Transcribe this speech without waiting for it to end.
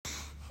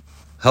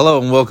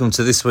Hello and welcome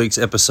to this week's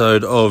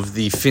episode of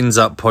the Fins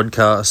Up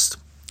podcast.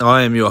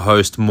 I am your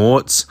host,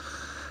 Morts,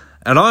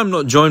 and I'm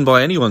not joined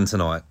by anyone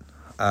tonight.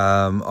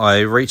 I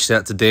reached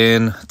out to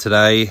Dan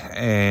today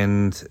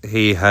and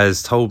he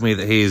has told me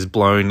that he has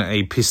blown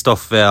a pissed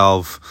off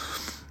valve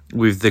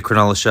with the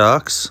Cronulla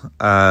Sharks.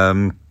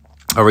 I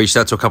reached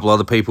out to a couple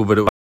other people, but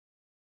it was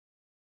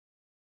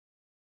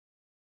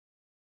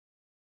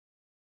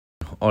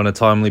on a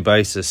timely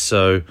basis,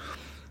 so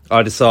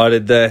I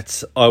decided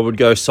that I would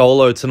go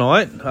solo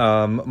tonight,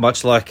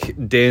 much like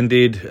Dan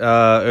did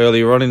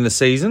earlier on in the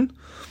season.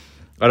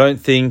 I don't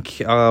think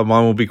mine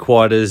will be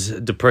quite as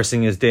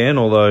depressing as Dan,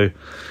 although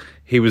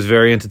he was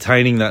very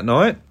entertaining that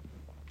night.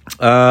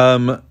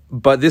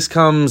 But this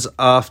comes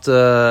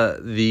after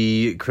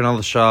the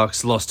Cronulla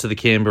Sharks lost to the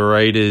Canberra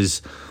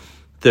Raiders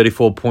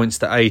 34 points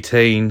to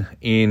 18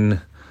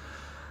 in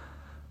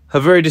a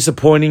very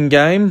disappointing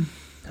game.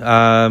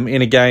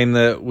 In a game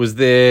that was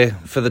there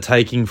for the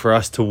taking for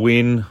us to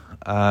win.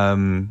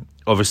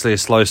 Obviously a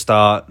slow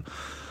start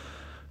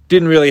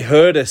didn't really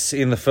hurt us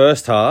in the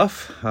first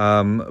half,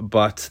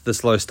 but the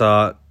slow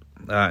start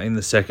in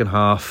the second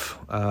half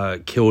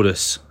killed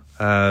us.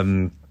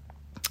 It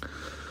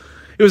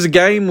was a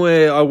game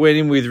where I went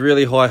in with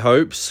really high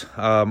hopes.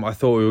 I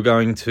thought we were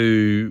going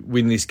to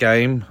win this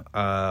game.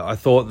 I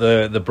thought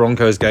the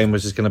Broncos game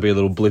was just going to be a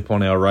little blip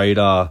on our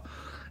radar,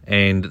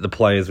 and the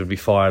players would be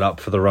fired up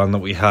for the run that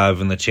we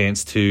have and the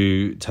chance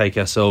to take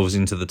ourselves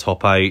into the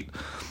top 8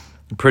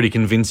 pretty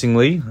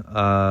convincingly.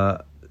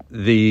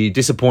 The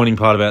disappointing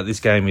part about this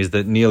game is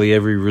that nearly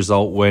every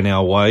result went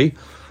our way.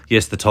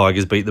 Yes, the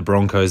Tigers beat the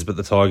Broncos, but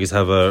the Tigers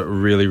have a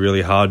really,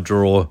 really hard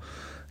draw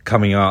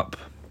coming up.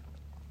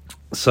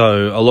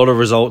 So a lot of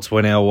results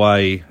went our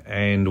way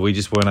and we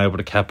just weren't able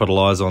to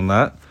capitalise on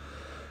that,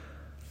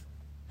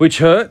 which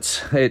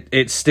hurts.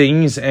 It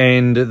stings,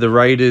 and the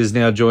Raiders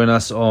now join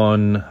us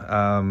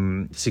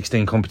on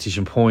 16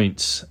 competition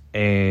points,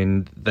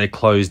 and they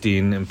closed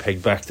in and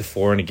pegged back the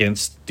for and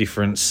against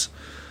difference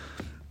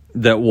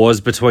that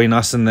was between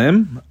us and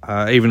them.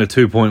 Even a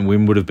 2-point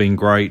win would have been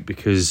great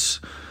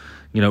because,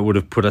 it would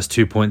have put us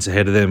 2 points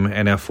ahead of them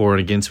and our for and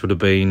against would have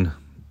been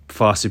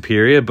far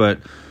superior, but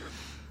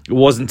it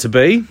wasn't to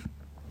be.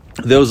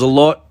 There was a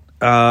lot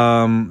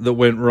that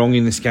went wrong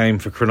in this game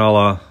for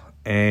Cronulla.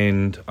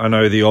 And I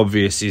know the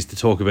obvious is to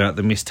talk about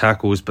the missed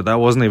tackles, but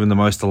that wasn't even the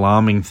most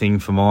alarming thing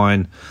for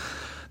mine.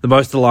 The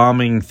most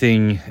alarming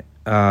thing,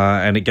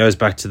 and it goes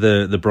back to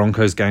the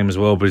Broncos game as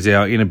well, but is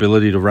our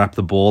inability to wrap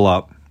the ball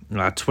up.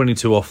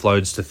 22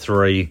 offloads to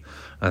 3.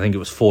 I think it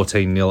was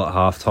 14-0 at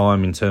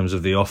halftime in terms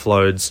of the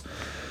offloads.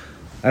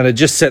 And it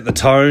just set the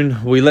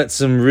tone. We let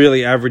some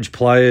really average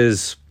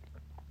players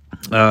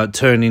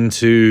turn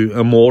into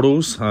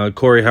immortals.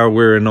 Corey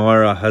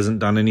Harawira-Naera hasn't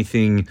done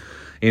anything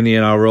in the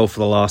NRL for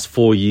the last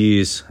 4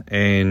 years,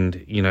 and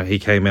he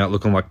came out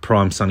looking like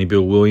prime Sonny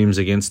Bill Williams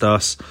against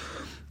us.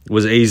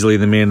 Was easily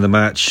the man of the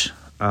match.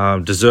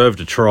 Deserved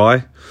a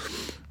try.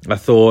 I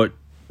thought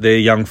their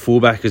young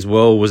fullback as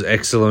well was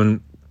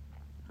excellent.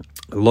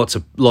 Lots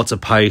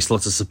of pace,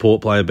 lots of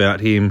support play about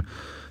him.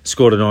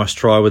 Scored a nice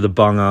try with a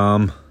bung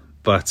arm,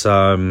 but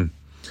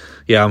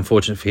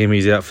unfortunate for him,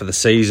 he's out for the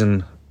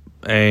season.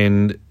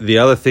 And the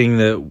other thing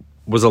that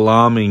was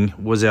alarming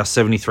was our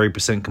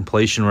 73%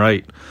 completion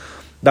rate.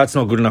 That's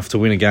not good enough to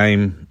win a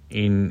game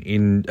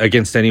in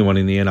against anyone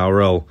in the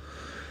NRL.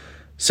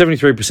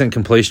 73%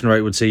 completion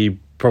rate would see you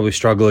probably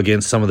struggle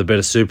against some of the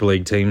better Super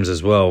League teams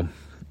as well.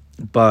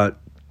 But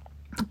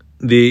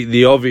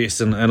the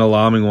obvious and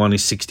alarming one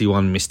is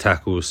 61 missed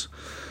tackles.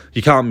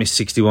 You can't miss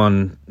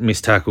 61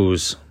 missed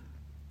tackles.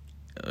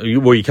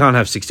 Well, you can't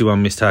have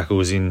 61 missed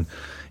tackles in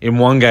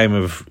one game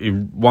of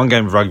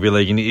rugby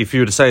league. And if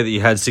you were to say that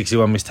you had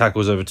 61 missed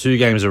tackles over 2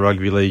 games of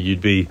rugby league, you'd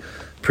be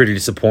pretty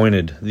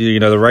disappointed. The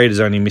Raiders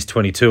only missed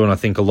 22, and I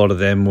think a lot of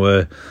them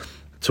were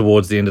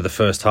towards the end of the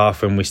first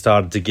half when we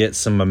started to get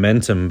some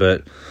momentum.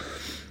 But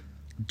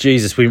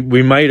Jesus,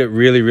 we made it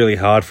really, really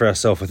hard for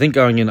ourselves. I think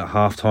going in at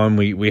halftime,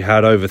 we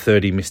had over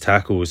 30 missed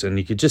tackles, and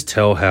you could just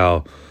tell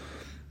how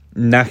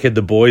knackered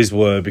the boys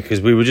were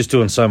because we were just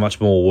doing so much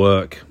more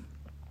work.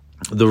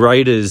 The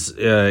Raiders,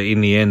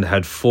 in the end,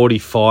 had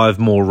 45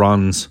 more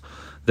runs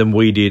than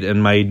we did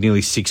and made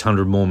nearly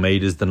 600 more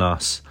metres than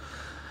us.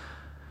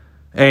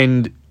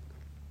 And,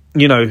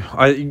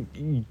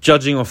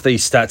 judging off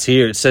these stats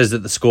here, it says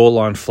that the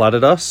scoreline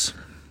flattered us,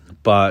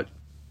 but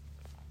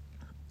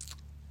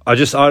I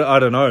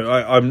don't know.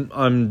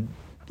 I'm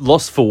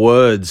lost for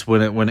words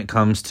when it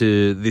comes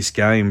to this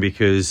game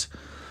because,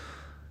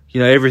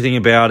 everything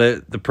about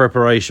it, the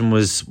preparation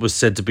was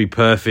said to be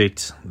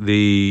perfect.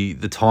 The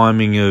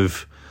timing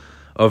of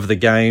the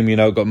game,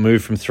 it got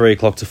moved from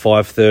 3:00 to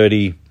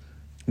 5:30.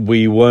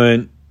 We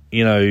weren't,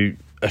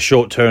 a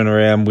short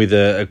turnaround with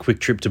a quick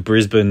trip to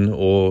Brisbane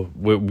or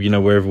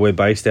wherever we're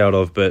based out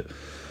of, but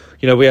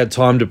we had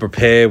time to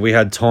prepare, we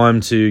had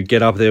time to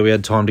get up there, we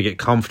had time to get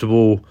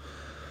comfortable.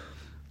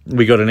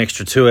 We got an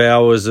extra 2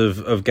 hours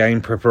of game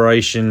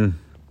preparation.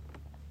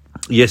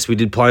 Yes, we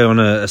did play on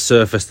a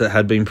surface that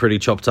had been pretty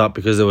chopped up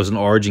because there was an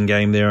Origin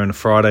game there and a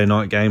Friday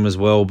night game as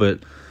well, but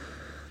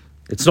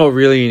it's not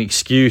really an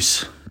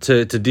excuse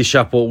to dish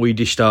up what we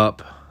dished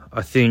up.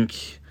 I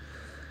think,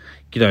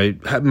 we're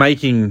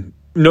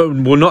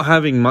not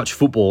having much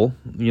football.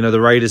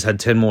 The Raiders had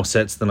 10 more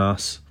sets than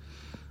us,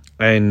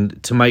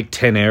 and to make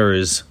 10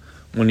 errors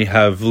when you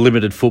have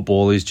limited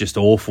football is just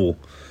awful.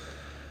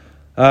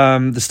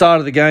 The start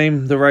of the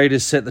game, the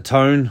Raiders set the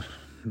tone.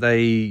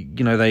 They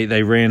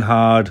ran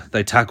hard,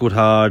 they tackled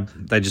hard,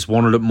 they just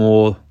wanted it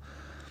more.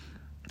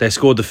 They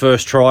scored the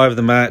first try of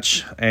the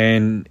match,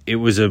 and it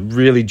was a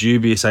really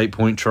dubious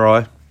 8-point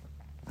try.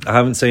 I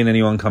haven't seen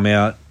anyone come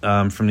out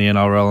from the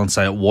NRL and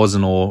say it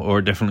wasn't or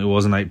it definitely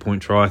was an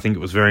 8-point try. I think it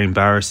was very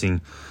embarrassing.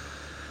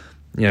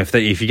 If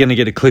you're going to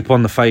get a clip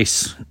on the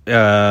face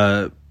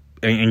and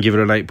give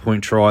it an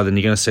 8-point try, then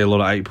you're going to see a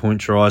lot of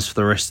 8-point tries for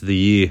the rest of the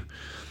year.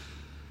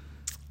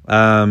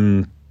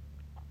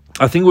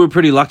 I think we were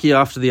pretty lucky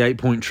after the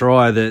 8-point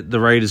try that the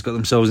Raiders got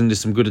themselves into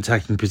some good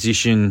attacking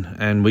position,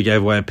 and we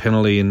gave away a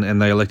penalty, and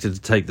they elected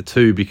to take the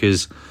 2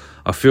 because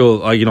I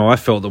felt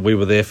that we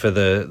were there for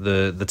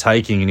the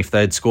taking, and if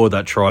they'd scored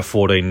that try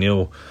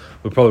 14-0,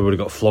 we probably would have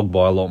got flogged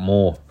by a lot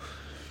more.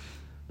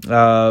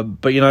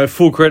 But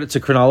full credit to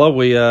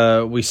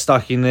Cronulla. We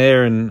stuck in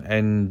there,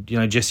 and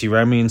Jesse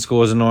Ramian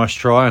scores a nice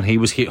try, and he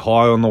was hit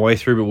high on the way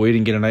through, but we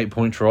didn't get an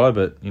 8-point try.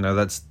 But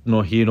that's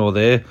not here nor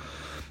there.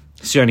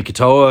 Sione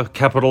Katoa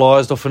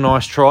capitalised off a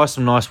nice try,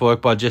 some nice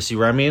work by Jesse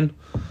Ramian.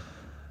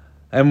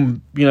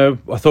 And,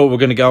 I thought we were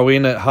going to go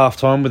in at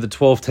halftime with a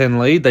 12-10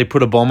 lead. They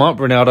put a bomb up.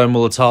 Ronaldo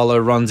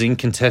Mulitalo runs in,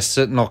 contests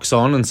it, knocks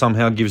on, and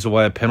somehow gives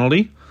away a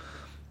penalty.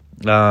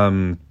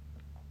 They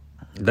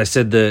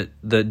said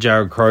that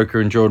Jared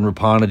Croker and Jordan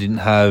Rapana didn't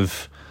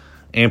have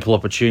ample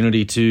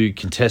opportunity to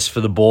contest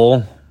for the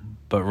ball,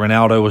 but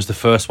Ronaldo was the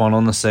first one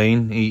on the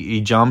scene.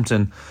 He jumped,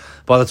 and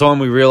by the time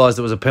we realised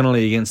it was a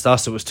penalty against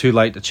us, it was too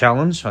late to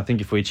challenge. I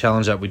think if we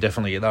challenged that, we'd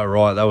definitely get that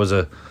right. That was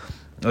a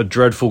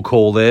dreadful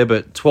call there,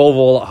 but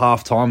 12-all at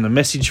half-time. The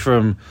message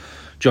from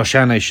Josh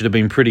Hannay should have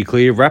been pretty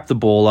clear. Wrap the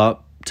ball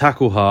up,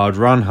 tackle hard,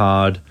 run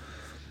hard,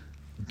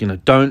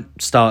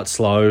 don't start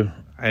slow,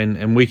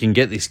 and we can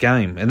get this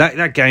game. And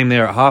that game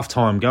there at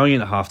half-time, going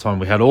in at half-time,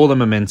 we had all the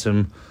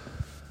momentum.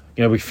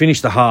 We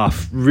finished the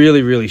half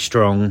really, really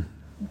strong,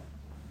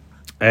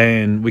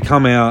 and we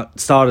come out,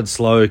 started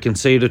slow,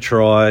 conceded a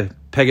try,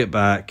 peg it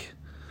back.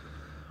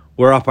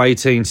 We're up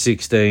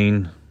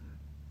 18-16,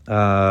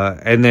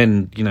 and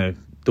then,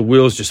 the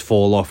wheels just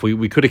fall off.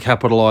 We could have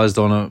capitalised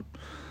on it,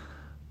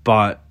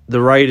 but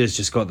the Raiders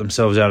just got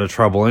themselves out of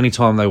trouble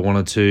anytime they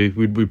wanted to.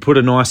 We'd put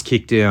a nice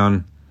kick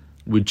down,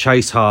 we'd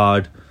chase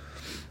hard,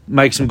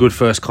 make some good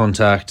first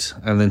contact,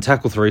 and then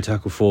tackle 3,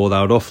 tackle 4,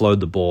 they would offload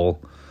the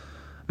ball,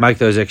 make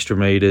those extra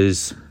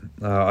metres.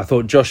 I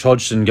thought Josh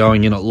Hodgson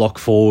going in at lock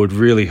forward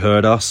really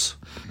hurt us,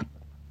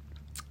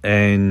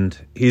 and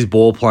his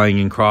ball playing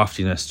and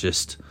craftiness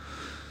just,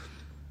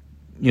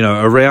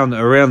 around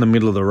the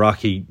middle of the ruck,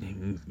 he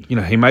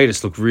made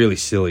us look really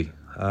silly.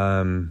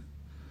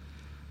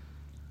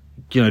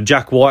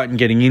 Jack White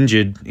getting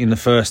injured in the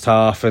first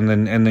half and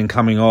then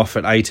coming off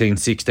at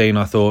 18-16,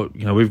 I thought,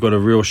 we've got a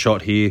real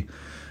shot here.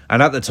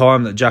 And at the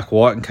time that Jack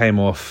White came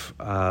off,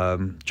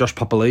 Josh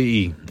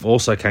Papali'i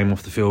also came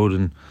off the field,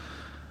 and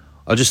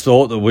I just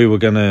thought that we were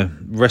going to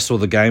wrestle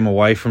the game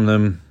away from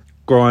them,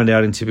 grind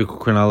out in typical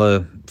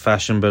Cronulla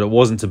fashion, but it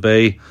wasn't to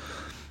be.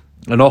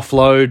 An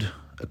offload,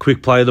 a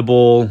quick play of the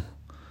ball,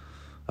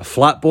 a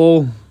flat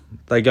ball.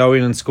 They go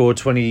in and score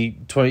 20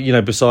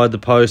 beside the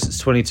post.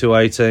 It's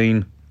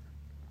 22-18.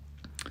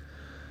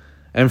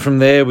 And from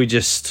there, we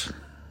just,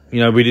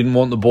 we didn't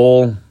want the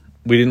ball.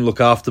 We didn't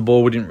look after the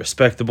ball. We didn't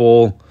respect the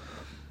ball.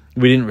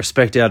 We didn't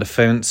respect our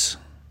defence.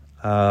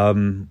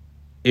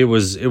 It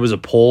was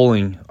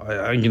appalling.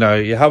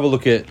 You have a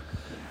look at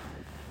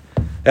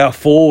our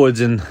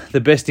forwards, and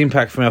the best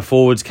impact from our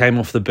forwards came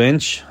off the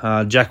bench.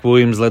 Jack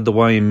Williams led the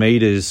way in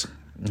metres,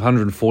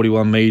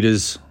 141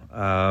 metres.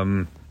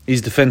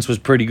 His defence was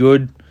pretty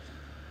good.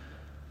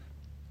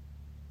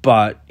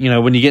 But,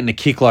 when you're getting a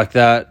kick like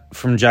that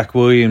from Jack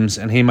Williams,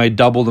 and he made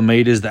double the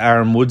metres that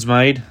Aaron Woods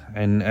made,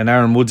 and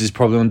Aaron Woods is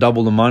probably on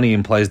double the money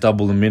and plays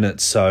double the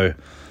minutes, so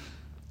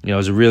it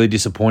was a really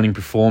disappointing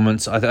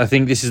performance. I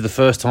think this is the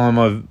first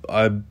time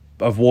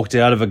I've walked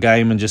out of a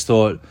game and just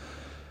thought,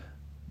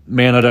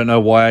 man, I don't know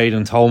why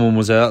Aiden Tolman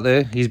was out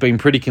there. He's been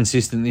pretty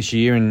consistent this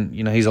year, and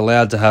he's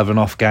allowed to have an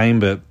off game,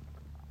 but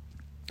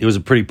it was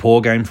a pretty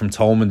poor game from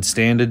Tolman's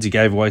standards. He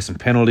gave away some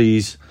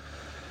penalties.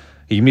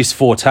 He missed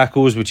 4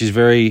 tackles, which is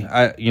very,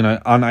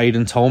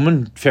 un-Aiden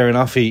Tolman. Fair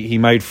enough, he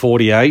made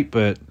 48,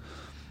 but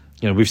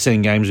we've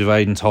seen games with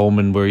Aiden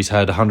Tolman where he's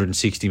had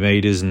 160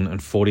 metres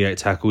and 48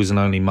 tackles and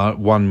only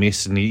 1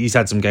 miss. And he's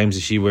had some games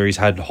this year where he's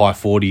had high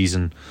 40s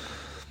and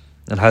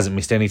hasn't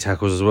missed any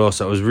tackles as well.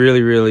 So it was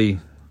really,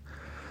 really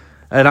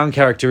an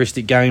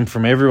uncharacteristic game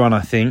from everyone,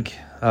 I think.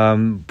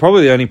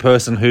 Probably the only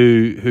person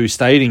who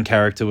stayed in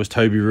character was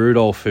Toby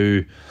Rudolph,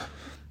 who,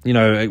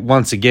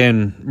 once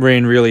again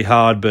ran really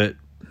hard but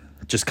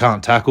just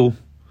can't tackle.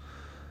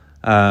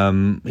 He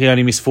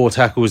only missed 4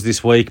 tackles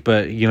this week,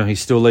 but he's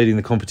still leading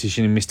the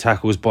competition in missed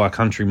tackles by a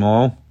country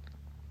mile.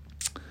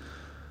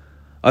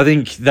 I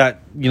think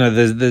that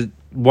there's the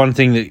one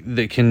thing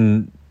that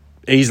can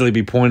easily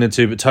be pointed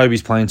to, but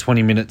Toby's playing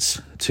 20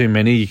 minutes too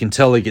many. You can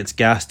tell he gets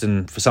gassed,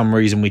 and for some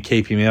reason we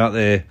keep him out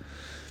there.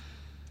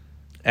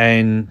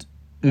 And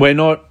we're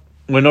not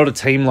a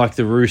team like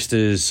the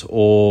Roosters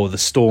or the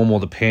Storm or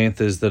the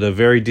Panthers that are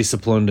very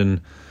disciplined,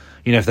 and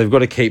if they've got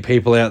to keep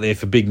people out there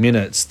for big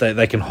minutes,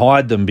 they can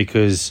hide them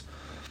because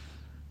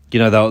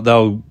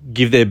they'll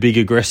give their big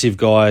aggressive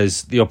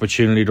guys the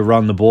opportunity to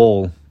run the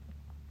ball,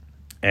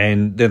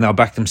 and then they'll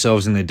back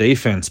themselves in their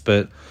defense.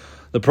 But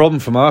the problem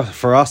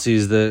for us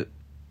is that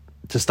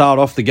to start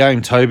off the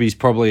game, Toby's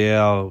probably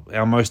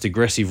our most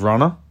aggressive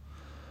runner.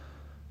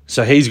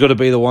 So he's got to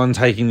be the one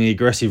taking the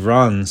aggressive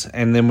runs.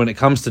 And then when it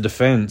comes to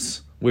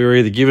defence, we're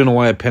either giving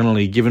away a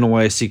penalty, giving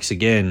away a 6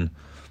 again,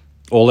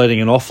 or letting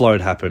an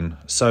offload happen.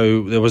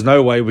 So there was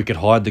no way we could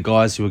hide the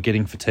guys who were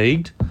getting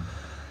fatigued.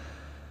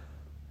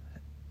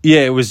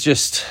 Yeah, it was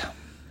just,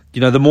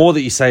 the more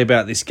that you say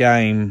about this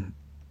game,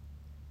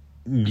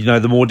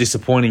 the more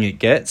disappointing it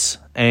gets.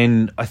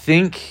 And I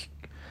think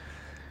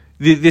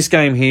this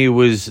game here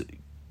was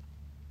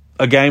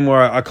a game where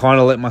I kind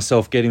of let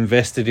myself get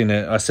invested in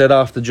it. I said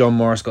after John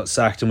Morris got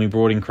sacked and we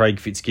brought in Craig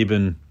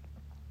Fitzgibbon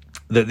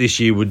that this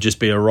year would just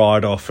be a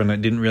write-off and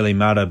it didn't really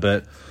matter.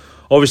 But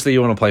obviously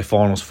you want to play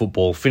finals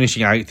football.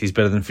 Finishing 8th is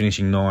better than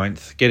finishing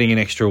 9th. Getting an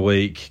extra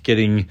week,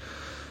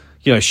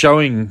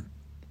 showing,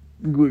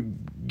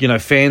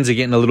 fans are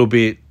getting a little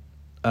bit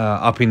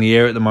up in the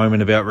air at the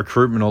moment about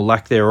recruitment or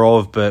lack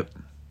thereof. But,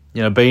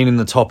 being in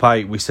the top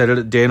 8,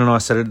 Dan and I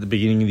said it at the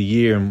beginning of the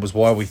year, and was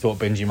why we thought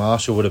Benji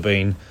Marshall would have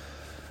been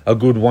a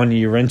good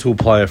 1-year rental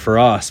player for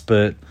us.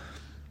 But,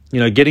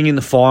 getting in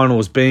the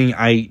finals, being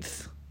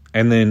 8th,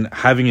 and then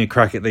having a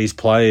crack at these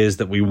players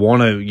that we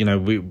want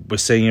to, we're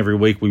seeing every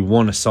week we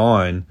want to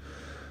sign,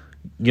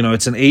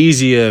 it's an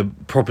easier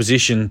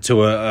proposition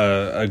to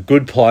a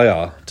good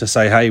player to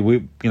say, hey,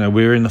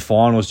 we're in the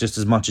finals just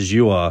as much as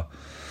you are.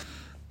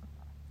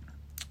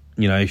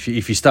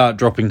 If you start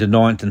dropping to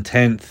 9th and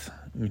 10th,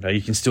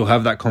 you can still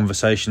have that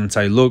conversation and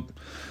say, look,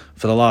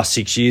 for the last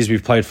 6 years,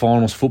 we've played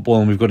finals football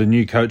and we've got a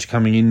new coach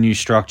coming in, new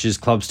structures,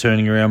 clubs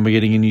turning around, we're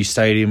getting a new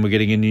stadium, we're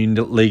getting a new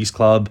leagues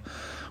club.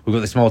 We've got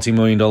this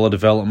multi-million-dollar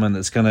development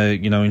that's going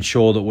to,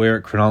 ensure that we're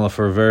at Cronulla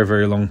for a very,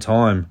 very long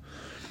time.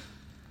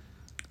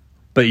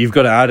 But you've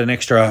got to add an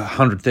extra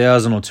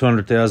 $100,000 or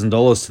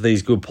 $200,000 to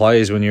these good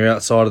players when you're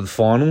outside of the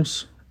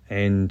finals.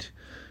 And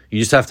you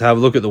just have to have a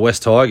look at the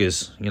West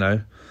Tigers.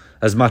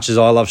 As much as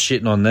I love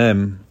shitting on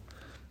them,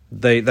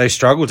 they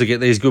struggle to get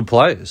these good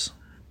players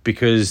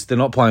because they're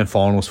not playing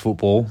finals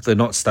football. They're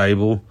not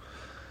stable.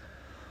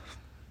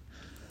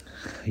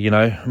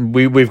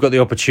 We've got the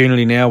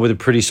opportunity now with a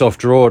pretty soft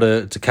draw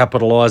to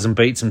capitalise and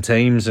beat some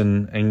teams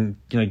and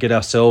get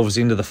ourselves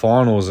into the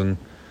finals. And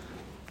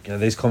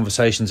these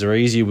conversations are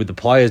easier with the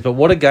players. But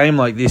what a game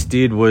like this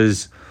did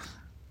was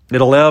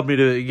it allowed me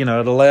to,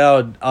 it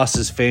allowed us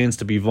as fans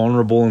to be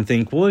vulnerable and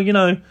think, well,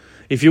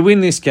 if you win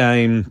this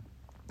game,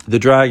 the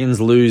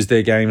Dragons lose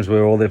their games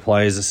where all their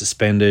players are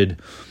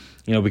suspended.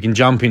 We can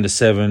jump into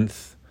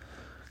 7th.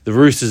 The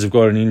Roosters have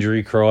got an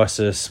injury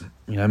crisis.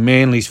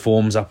 Manly's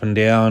form's up and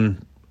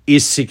down.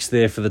 Is 6th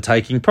there for the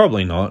taking?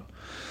 Probably not.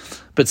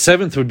 But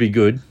 7th would be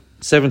good.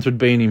 7th would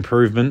be an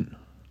improvement.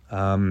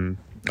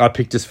 I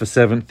picked us for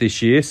 7th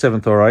this year,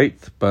 7th or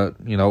 8th. But,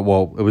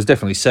 it was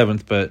definitely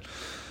 7th. But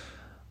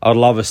I'd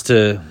love us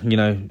to,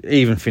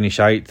 even finish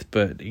 8th.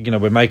 But,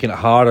 we're making it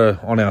harder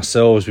on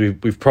ourselves.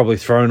 We've probably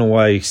thrown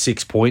away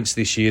 6 points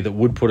this year that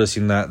would put us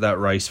in that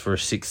race for a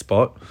 6th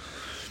spot.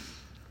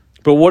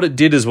 But what it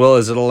did as well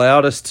is it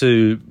allowed us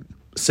to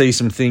see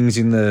some things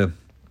in the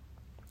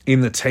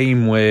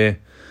team where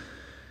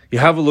you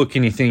have a look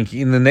and you think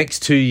in the next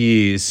 2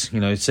 years,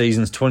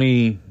 seasons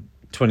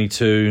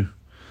 2022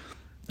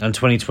 and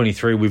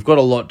 2023, we've got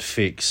a lot to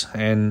fix.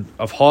 And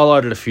I've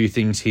highlighted a few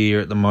things here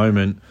at the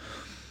moment.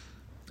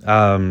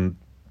 I'm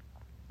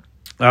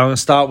going to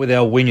start with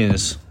our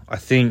wingers. I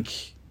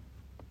think,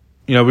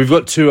 we've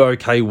got 2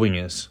 okay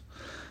wingers.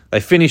 They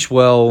finish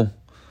well.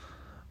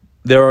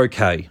 They're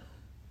okay.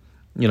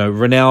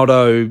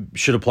 Ronaldo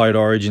should have played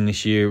Origin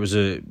this year. It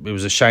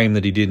was a shame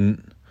that he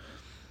didn't.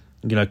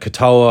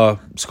 Katoa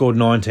scored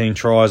 19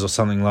 tries or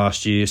something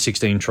last year,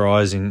 16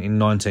 tries in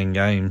 19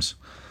 games.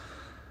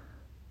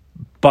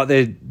 But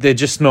they're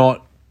just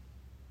not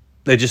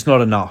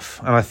enough.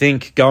 And I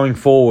think going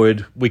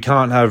forward, we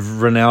can't have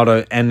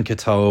Ronaldo and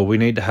Katoa. We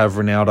need to have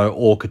Ronaldo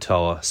or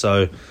Katoa.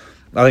 So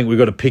I think we've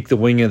got to pick the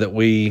winger that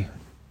we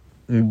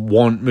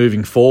want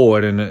moving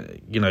forward.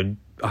 And,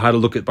 I had a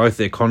look at both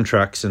their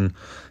contracts, and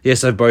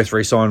yes, they've both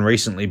re-signed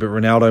recently, but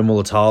Ronaldo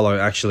Mulitalo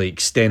actually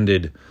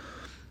extended,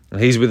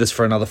 and he's with us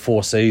for another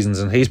 4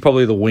 seasons, and he's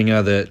probably the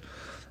winger that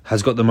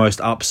has got the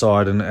most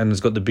upside and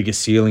has got the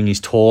biggest ceiling. He's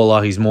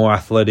taller, he's more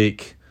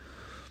athletic,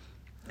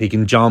 he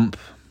can jump.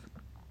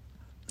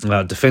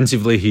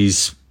 Defensively,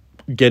 he's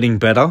getting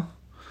better,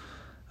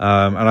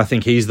 and I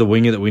think he's the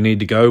winger that we need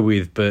to go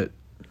with, but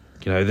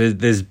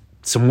there's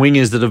some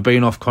wingers that have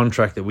been off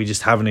contract that we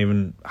just haven't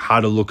even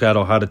had a look at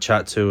or had a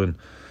chat to. And,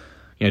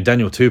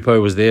 Daniel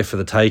Tupou was there for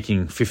the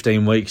taking.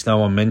 15 weeks, no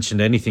one mentioned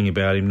anything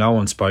about him. No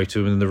one spoke to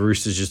him, and the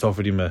Roosters just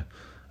offered him a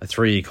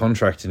 3-year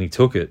contract, and he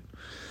took it.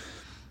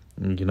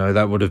 And,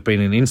 that would have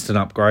been an instant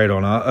upgrade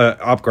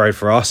upgrade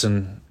for us,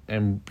 and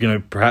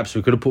perhaps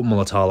we could have put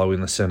Mulatalo in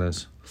the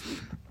centres.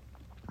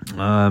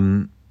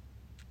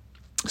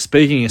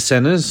 Speaking of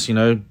centres,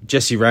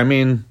 Jesse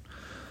Ramien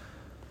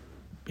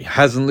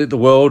hasn't lit the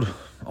world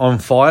on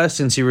fire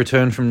since he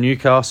returned from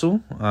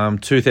Newcastle.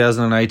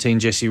 2018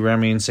 Jesse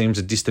Ramien seems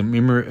a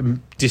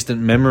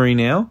distant memory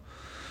now.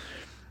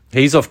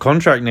 He's off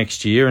contract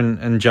next year,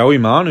 and Joey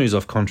Manu's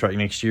off contract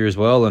next year as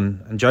well.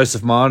 And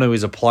Joseph Manu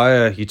is a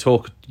player. You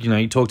talk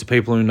to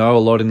people who know a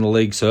lot in the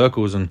league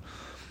circles, and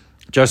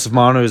Joseph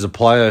Manu is a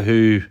player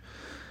who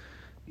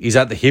is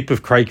at the hip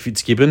of Craig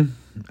Fitzgibbon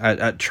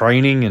at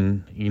training,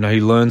 and he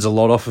learns a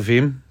lot off of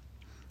him.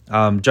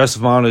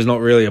 Joseph Manu is not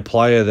really a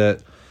player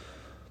that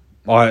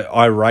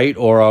I rate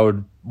or I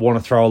would want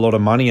to throw a lot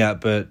of money at,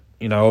 but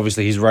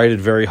obviously he's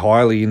rated very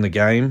highly in the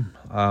game.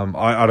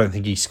 I don't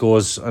think he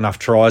scores enough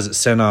tries at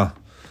centre,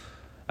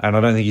 and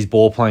I don't think his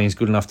ball playing is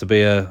good enough to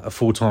be a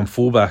full-time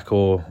fullback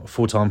or a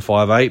full-time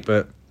 5'8",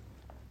 but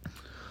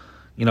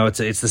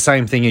it's the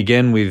same thing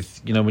again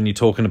with, when you're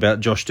talking about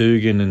Josh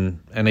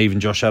Dugan and even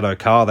Josh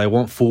Addo-Carr. They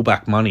want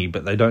fullback money,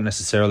 but they don't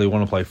necessarily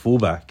want to play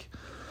fullback.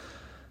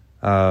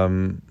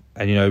 And,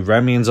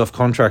 Ramien's off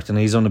contract and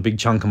he's on a big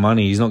chunk of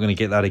money. He's not going to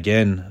get that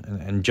again.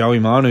 And Joey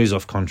Manu's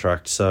off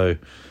contract. So,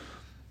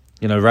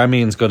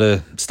 Ramien's got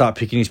to start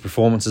picking his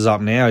performances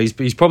up now.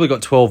 He's probably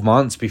got 12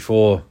 months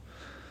before,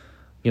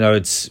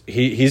 it's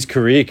his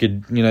career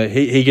could,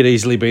 he could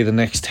easily be the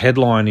next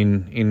headline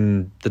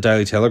in the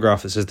Daily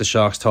Telegraph that says the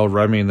Sharks told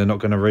Ramien they're not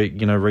going to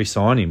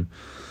re-sign him.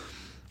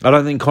 I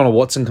don't think Connor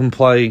Watson can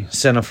play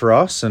centre for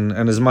us, and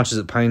as much as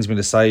it pains me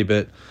to say,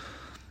 but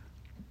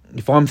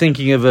if I'm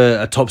thinking of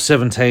a top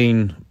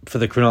 17 for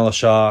the Cronulla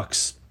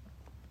Sharks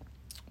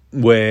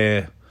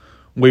where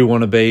we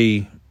want to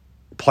be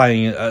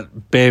playing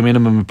at bare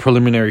minimum a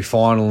preliminary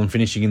final and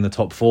finishing in the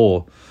top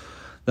 4,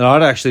 then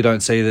I actually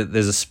don't see that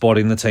there's a spot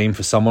in the team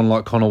for someone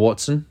like Connor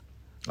Watson.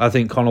 I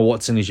think Connor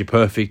Watson is your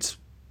perfect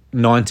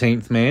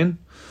 19th man.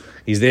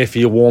 He's there for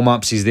your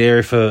warm-ups. He's there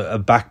if a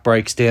back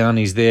breaks down.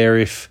 He's there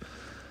if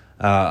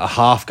a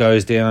half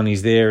goes down.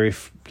 He's there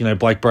if,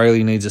 Blake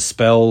Brayley needs a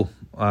spell,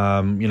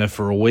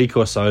 for a week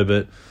or so.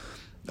 But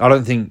I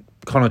don't think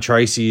Connor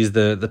Tracy is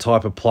the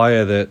type of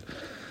player that,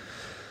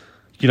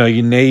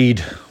 you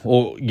need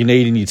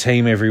in your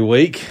team every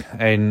week.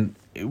 And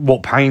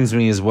what pains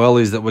me as well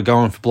is that we're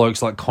going for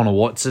blokes like Connor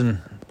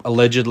Watson,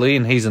 allegedly,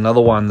 and he's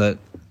another one that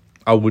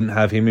I wouldn't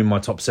have him in my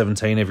top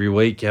 17 every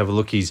week. You have a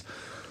look, he's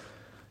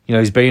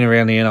been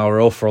around the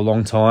NRL for a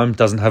long time,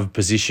 doesn't have a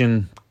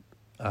position.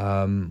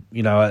 At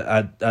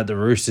the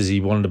Roosters,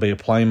 he wanted to be a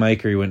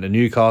playmaker. He went to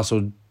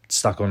Newcastle,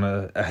 stuck on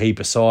a heap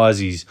of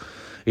size.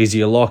 Is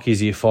he a lock? Is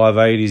he a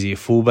 5'8"? Is he a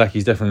fullback?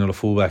 He's definitely not a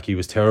fullback. He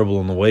was terrible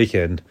on the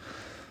weekend.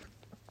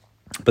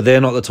 But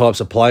they're not the types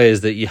of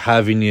players that you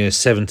have in your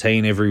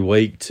 17 every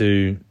week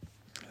to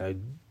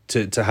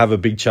have a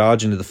big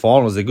charge into the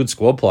finals. They're good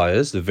squad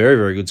players. They're very,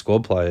 very good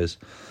squad players.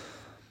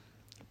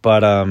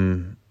 But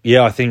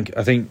I think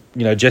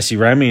Jesse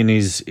Ramien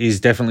is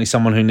definitely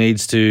someone who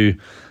needs to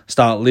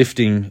start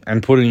lifting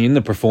and putting in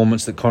the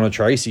performance that Connor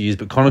Tracy is.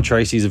 But Connor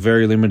Tracy is a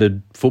very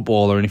limited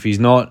footballer, and if he's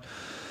not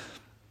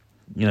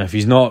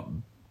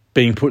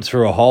being put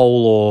through a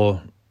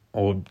hole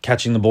or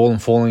catching the ball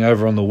and falling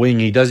over on the wing,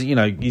 he does.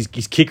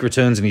 His kick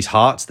returns and his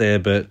heart's there,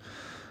 but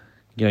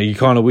you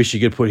kind of wish you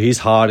could put his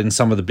heart in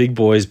some of the big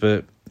boys.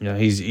 But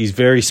he's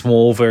very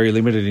small, very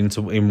limited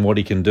in what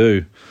he can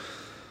do.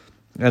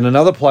 And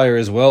another player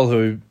as well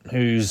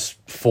whose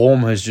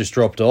form has just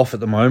dropped off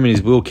at the moment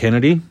is Will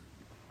Kennedy.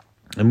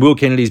 And Will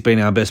Kennedy's been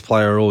our best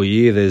player all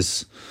year.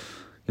 There's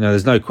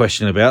no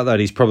question about that.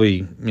 He's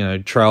probably,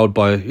 trailed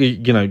by,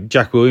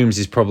 Jack Williams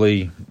is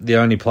probably the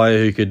only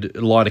player who could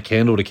light a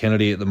candle to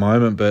Kennedy at the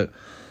moment. But,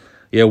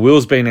 yeah,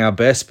 Will's been our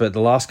best. But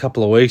the last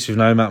couple of weeks with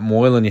no Matt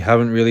Moylan, you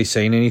haven't really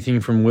seen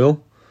anything from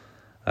Will.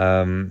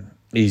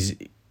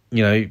 He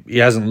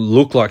hasn't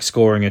looked like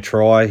scoring a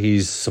try.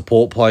 His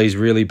support play is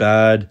really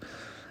bad.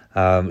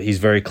 He's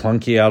very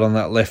clunky out on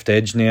that left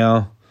edge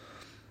now.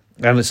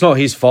 And it's not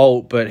his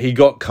fault, but he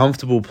got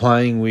comfortable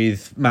playing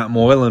with Matt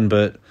Moylan.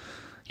 But,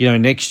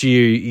 next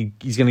year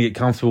he's going to get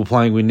comfortable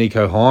playing with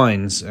Nico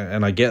Hines.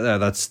 And I get that.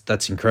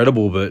 That's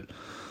incredible. But,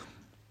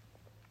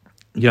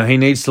 he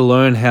needs to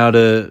learn how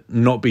to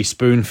not be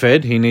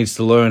spoon-fed. He needs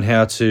to learn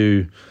how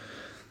to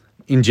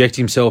inject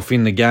himself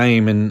in the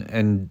game.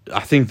 And I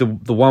think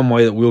the one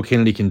way that Will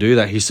Kennedy can do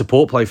that, his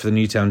support play for the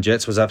Newtown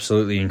Jets was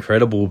absolutely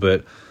incredible.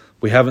 But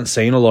we haven't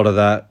seen a lot of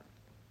that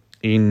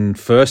in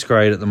first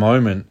grade at the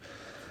moment.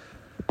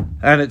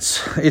 And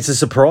it's a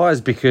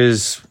surprise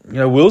because,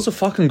 Will's a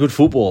fucking good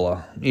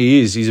footballer. He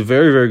is. He's a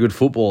very, very good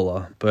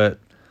footballer. But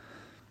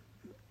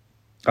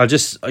I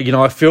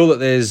feel that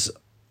there's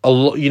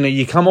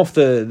you come off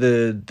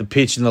the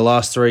pitch in the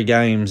last 3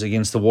 games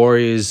against the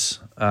Warriors,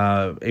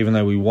 even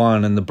though we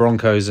won, and the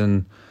Broncos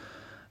and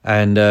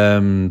on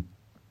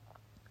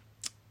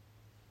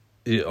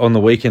the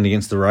weekend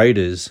against the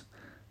Raiders,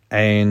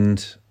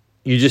 and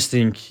you just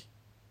think,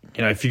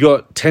 if you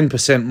got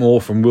 10% more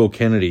from Will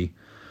Kennedy,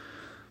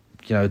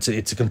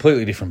 it's a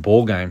completely different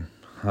ball game.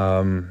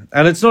 And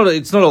it's not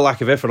a lack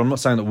of effort. I'm not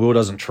saying that Will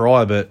doesn't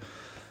try, but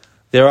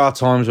there are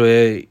times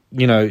where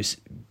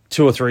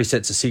 2 or 3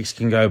 sets of 6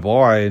 can go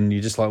by, and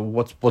you're just like,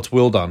 what's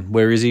Will done?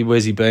 Where is he?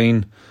 Where's he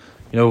been?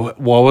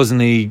 Why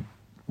wasn't he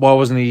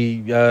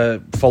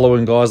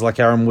following guys like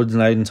Aaron Woods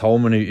and Aiden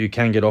Tolman who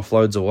can get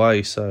offloads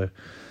away? So,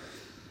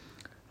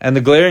 and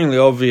the glaringly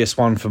obvious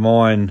one for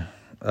mine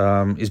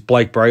is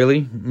Blake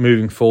Brayley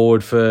moving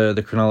forward for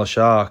the Cronulla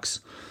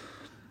Sharks.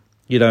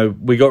 We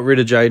got rid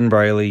of Jaden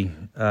Brayley,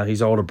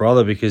 his older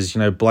brother, because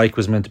Blake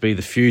was meant to be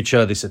the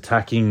future, this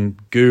attacking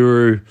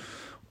guru.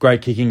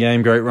 Great kicking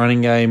game, great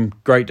running game,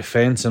 great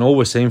defence, and all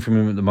we're seeing from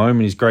him at the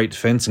moment is great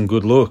defence and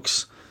good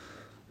looks.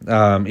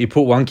 He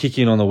put 1 kick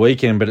in on the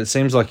weekend, but it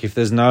seems like if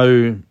there's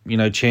no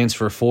chance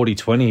for a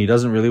 40-20, he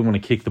doesn't really want to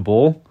kick the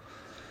ball.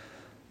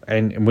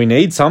 And we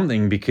need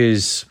something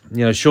because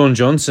Sean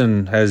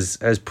Johnson has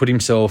put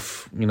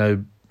himself,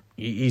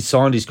 he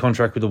signed his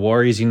contract with the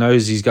Warriors. He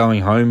knows he's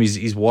going home.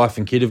 His wife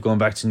and kid have gone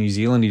back to New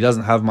Zealand. He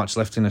doesn't have much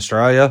left in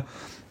Australia.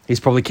 He's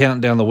probably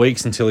counting down the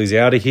weeks until he's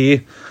out of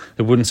here.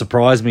 It wouldn't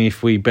surprise me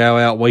if we bow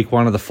out week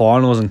 1 of the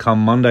finals and come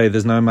Monday,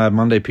 there's no Mad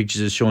Monday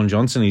pictures of Sean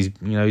Johnson.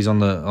 He's on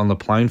the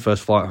plane,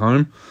 first flight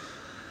home.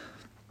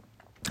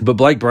 But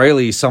Blake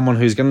Brayley is someone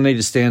who's going to need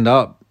to stand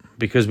up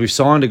because we've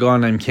signed a guy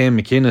named Cam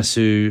McInnes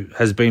who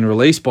has been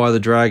released by the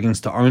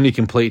Dragons to only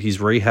complete his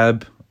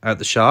rehab at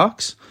the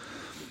Sharks.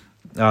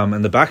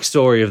 And the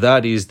backstory of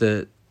that is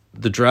that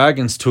the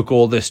Dragons took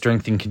all their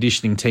strength and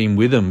conditioning team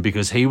with them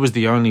because he was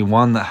the only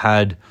one that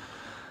had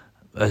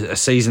a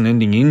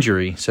season-ending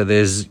injury. So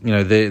there's,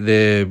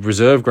 their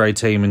reserve grade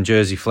team and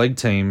Jersey Flegg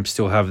team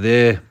still have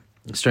their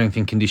strength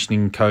and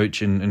conditioning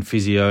coach and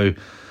physio,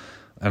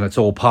 and it's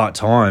all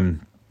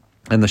part-time.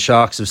 And the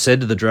Sharks have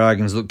said to the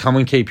Dragons, look, come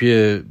and keep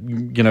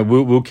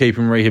we'll keep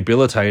him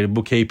rehabilitated.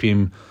 We'll keep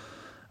him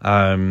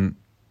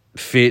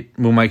fit.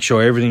 We'll make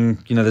sure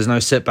everything, there's no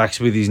setbacks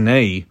with his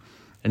knee.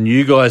 And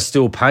you guys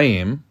still pay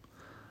him.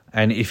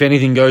 And if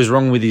anything goes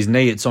wrong with his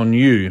knee, it's on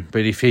you.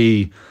 But if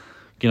he,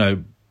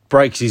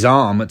 breaks his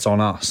arm, it's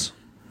on us.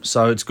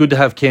 So it's good to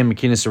have Cam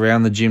McInnes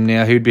around the gym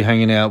now. He'd be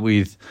hanging out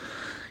with,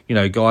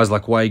 guys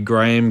like Wade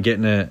Graham,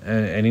 getting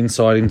an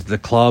insight into the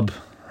club.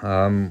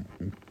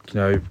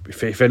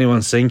 If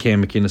anyone's seen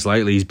Cam McInnes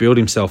lately, he's built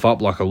himself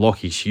up like a lock.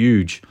 He's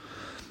huge.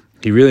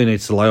 He really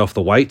needs to lay off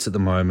the weights at the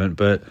moment,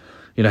 but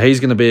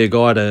he's going to be a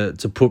guy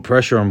to put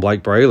pressure on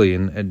Blake Brayley,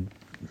 and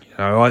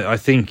I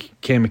think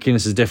Cam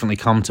McInnes has definitely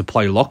come to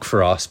play lock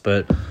for us,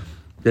 but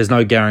there's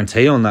no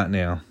guarantee on that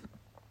now.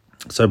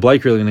 So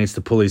Blake really needs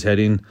to pull his head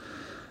in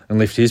and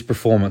lift his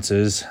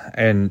performances,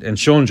 and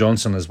Sean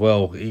Johnson as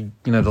well.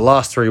 The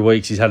last 3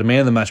 weeks he's had a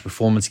man of the match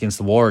performance against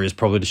the Warriors,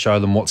 probably to show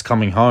them what's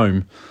coming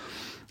home.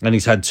 And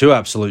he's had 2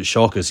 absolute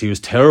shockers. He was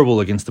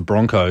terrible against the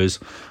Broncos,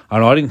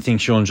 and I didn't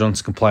think Sean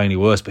Johnson could play any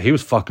worse, but he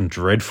was fucking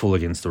dreadful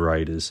against the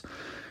Raiders.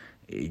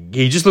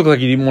 He just looked like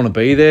he didn't want to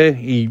be there.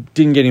 He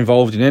didn't get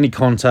involved in any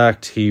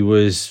contact. He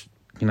was,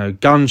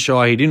 gun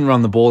shy. He didn't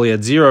run the ball. He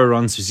had 0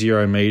 runs for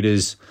 0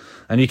 meters.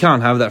 And you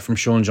can't have that from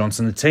Sean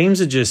Johnson. The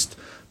teams are just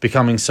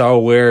becoming so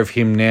aware of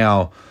him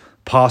now,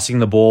 passing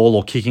the ball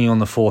or kicking on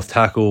the 4th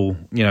tackle,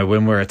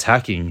 when we're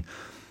attacking,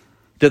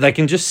 that they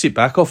can just sit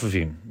back off of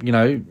him.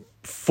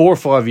 4 or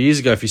 5 years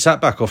ago, if you sat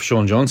back off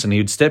Sean Johnson,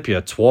 he'd step you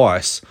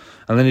twice,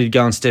 and then he'd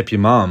go and step your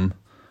mum,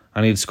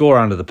 and he'd score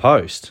under the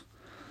post.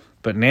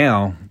 But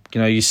now,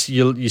 you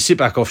sit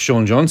back off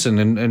Sean Johnson,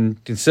 and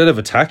instead of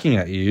attacking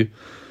at you,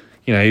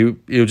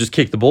 he'll just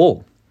kick the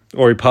ball.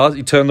 Or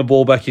he turn the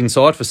ball back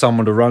inside for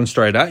someone to run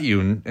straight at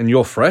you, and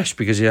you're fresh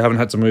because you haven't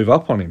had to move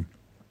up on him.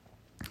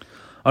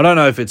 I don't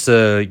know if it's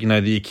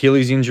the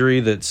Achilles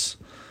injury that's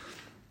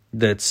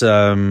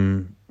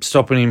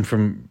stopping him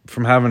from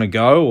having a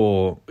go,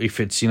 or if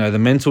it's the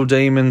mental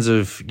demons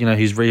of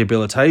his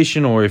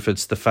rehabilitation, or if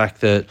it's the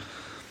fact that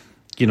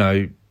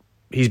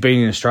he's been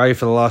in Australia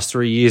for the last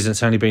 3 years and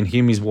it's only been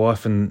him, his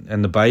wife,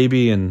 and the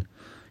baby, and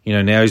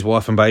now his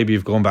wife and baby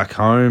have gone back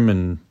home,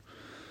 and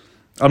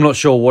I'm not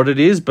sure what it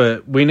is,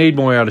 but we need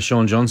more out of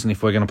Sean Johnson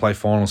if we're going to play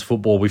finals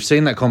football. We've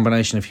seen that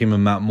combination of him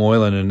and Matt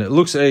Moylan, and it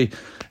looks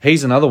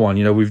he's another one.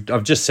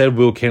 I've just said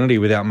Will Kennedy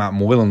without Matt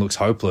Moylan looks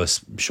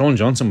hopeless. Sean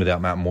Johnson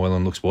without Matt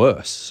Moylan looks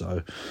worse.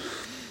 So,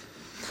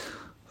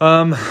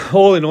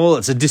 all in all,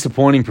 it's a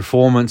disappointing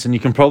performance, and you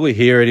can probably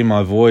hear it in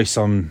my voice.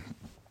 I'm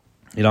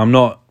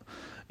not.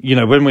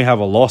 When we have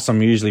a loss,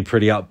 I'm usually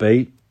pretty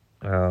upbeat.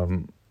 I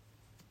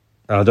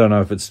don't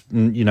know if it's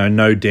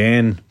no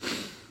Dan.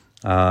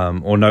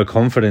 Or no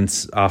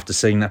confidence after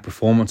seeing that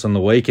performance on the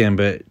weekend,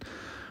 but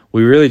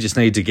we really just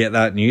need to get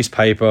that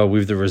newspaper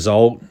with the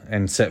result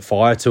and set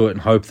fire to it and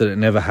hope that it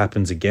never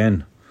happens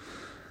again.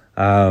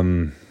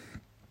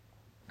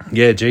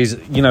 Yeah, geez,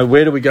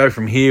 where do we go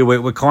from here?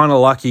 We're kind of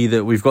lucky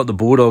that we've got the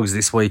Bulldogs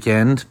this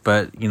weekend,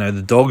 but,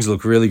 the Dogs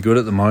look really good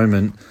at the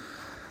moment.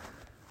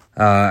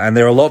 And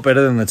they're a lot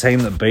better than the team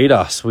that beat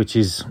us, which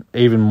is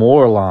even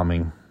more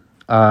alarming.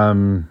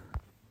 I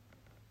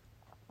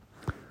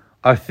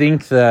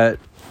think that,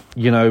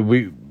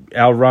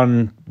 our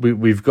run,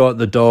 we've got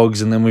the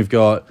Dogs and then we've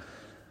got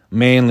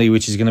Manly,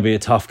 which is going to be a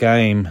tough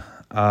game.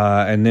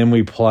 And then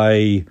we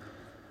play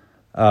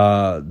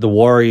the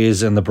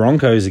Warriors and the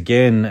Broncos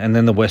again, and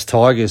then the West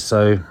Tigers.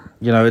 So,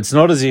 it's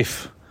not as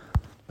if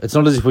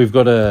we've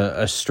got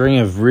a string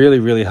of really,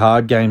 really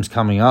hard games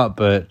coming up,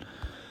 but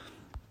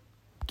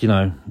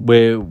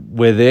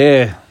we're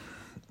there,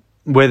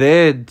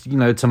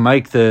 to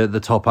make the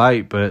top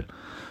 8, but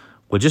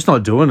we're just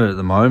not doing it at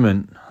the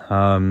moment.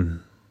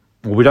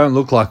 We don't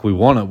look like we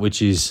want it,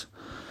 which is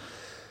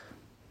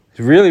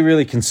really,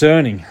 really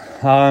concerning.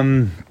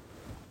 For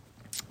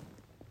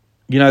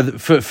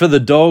the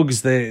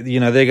Dogs, they're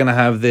going to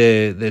have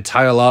their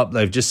tail up.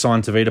 They've just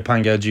signed Tavita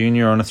Pangai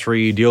Jr. on a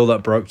 3-year deal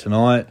that broke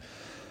tonight.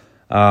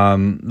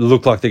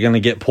 Look like they're going to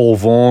get Paul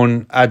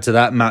Vaughan. Add to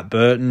that Matt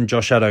Burton,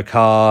 Josh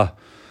Adokar,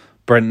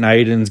 Brent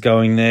Naden's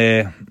going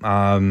there.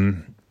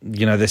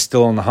 They're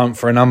still on the hunt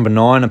for a number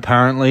 9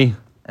 apparently,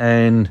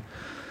 and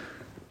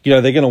they're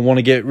going to want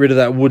to get rid of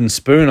that wooden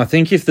spoon. I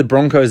think if the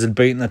Broncos had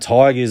beaten the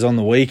Tigers on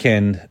the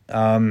weekend,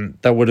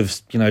 that would have,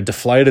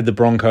 deflated the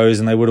Broncos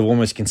and they would have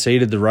almost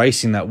conceded the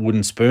race in that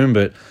wooden spoon.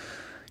 But,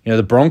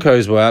 the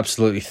Broncos were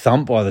absolutely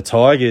thumped by the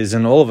Tigers,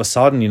 and all of a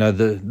sudden,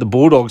 the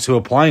Bulldogs, who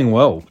are playing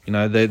well,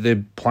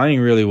 they're playing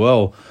really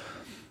well,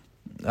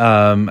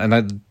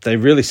 and they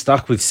really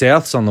stuck with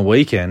Souths on the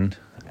weekend.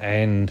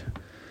 And,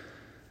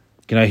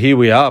 here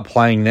we are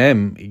playing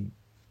them.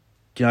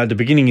 At the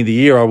beginning of the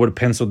year, I would have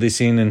penciled this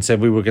in and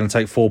said we were going to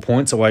take 4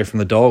 points away from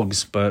the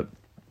Dogs, but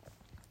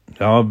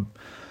it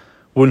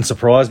wouldn't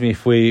surprise me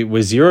if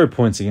we're 0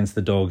 points against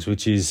the Dogs,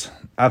 which is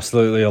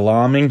absolutely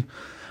alarming.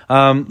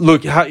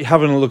 Look,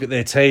 having a look at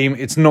their team,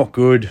 it's not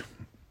good.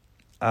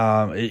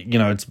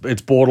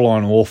 It's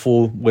borderline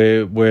awful.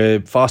 We're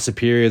far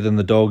superior than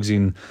the Dogs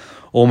in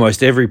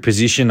almost every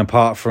position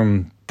apart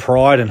from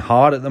pride and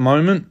heart at the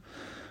moment,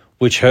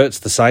 which hurts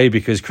to say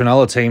because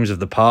Cronulla teams of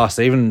the past,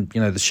 even,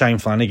 the Shane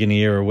Flanagan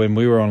era when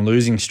we were on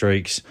losing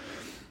streaks,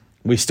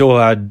 we still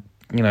had,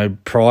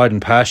 pride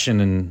and passion,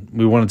 and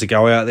we wanted to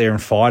go out there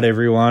and fight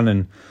everyone.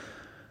 And,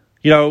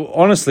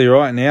 honestly,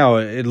 right now,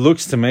 it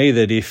looks to me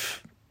that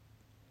if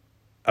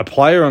a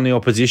player on the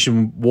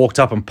opposition walked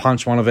up and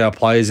punched one of our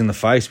players in the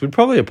face, we'd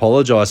probably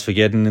apologise for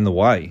getting in the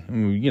way.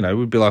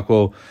 We'd be like,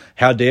 well,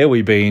 how dare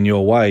we be in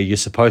your way? You're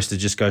supposed to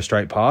just go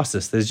straight past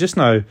us. There's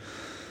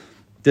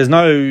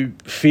no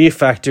fear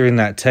factor in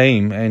that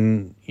team.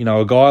 And,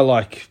 a guy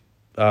like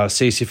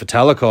Sisifo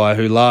Talakai,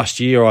 who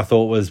last year I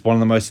thought was one of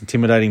the most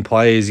intimidating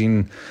players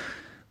in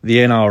the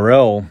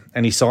NRL,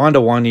 and he signed a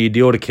 1-year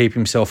deal to keep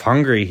himself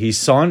hungry.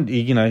 His hunger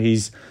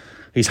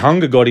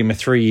got him a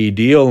 3-year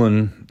deal,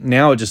 and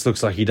now it just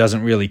looks like he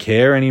doesn't really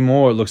care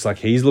anymore. It looks like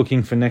he's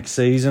looking for next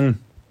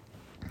season.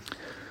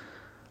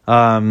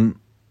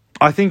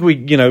 I think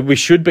we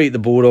should beat the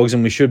Bulldogs,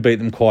 and we should beat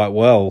them quite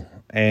well.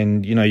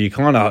 And,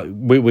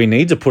 we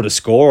need to put a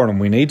score on them.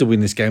 We need to win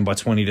this game by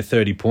 20 to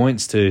 30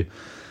 points to,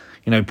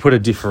 put a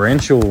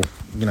differential,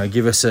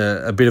 give us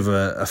a bit of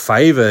a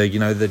favour,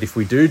 that if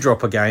we do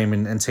drop a game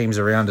and teams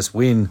around us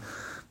win,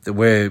 that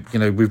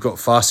we've got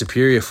far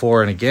superior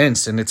for and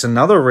against. And it's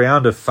another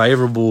round of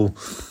favourable,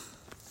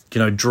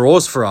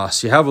 draws for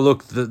us. You have a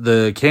look,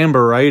 the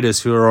Canberra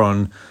Raiders, who are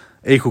on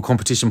equal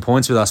competition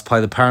points with us,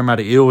 play the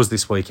Parramatta Eels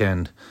this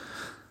weekend.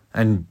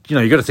 And,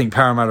 you got to think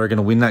Parramatta are going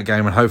to win that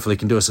game and hopefully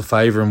can do us a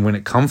favour and win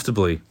it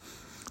comfortably.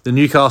 The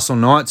Newcastle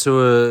Knights, who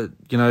are,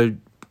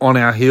 on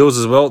our heels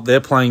as well,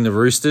 they're playing the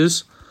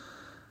Roosters.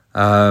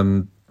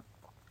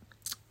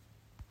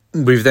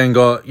 We've then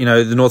got,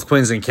 the North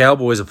Queensland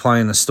Cowboys are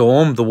playing the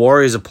Storm. The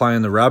Warriors are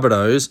playing the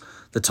Rabbitohs.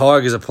 The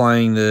Tigers are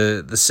playing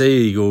the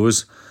Sea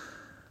Eagles.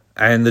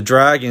 And the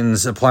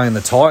Dragons are playing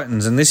the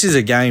Titans. And this is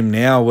a game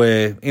now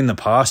where, in the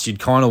past, you'd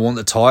kind of want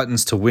the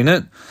Titans to win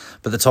it.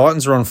 But the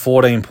Titans are on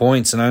 14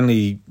 points and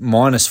only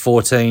minus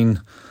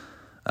 14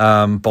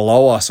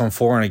 below us on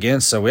for and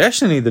against. So we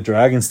actually need the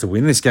Dragons to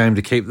win this game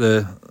to keep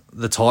the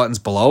Titans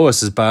below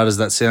us, as bad as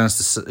that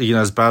sounds,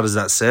 as bad as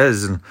that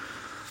says. And,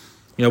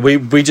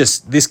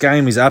 this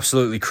game is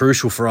absolutely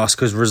crucial for us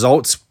because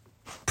results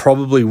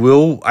probably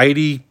will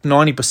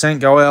 80-90%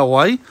 go our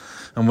way.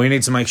 And we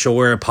need to make sure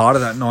we're a part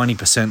of that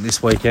 90%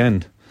 this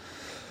weekend.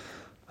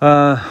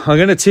 I'm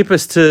going to tip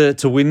us to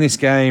win this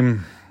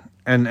game,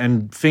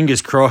 and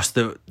fingers crossed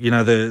that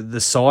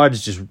the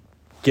side's just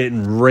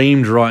getting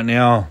reamed right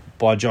now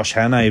by Josh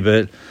Hannay.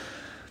 But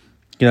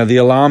the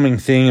alarming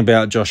thing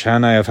about Josh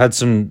Hannay, I've had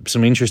some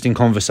interesting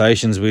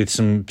conversations with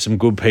some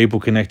good people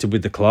connected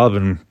with the club,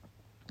 and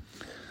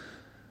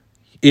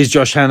is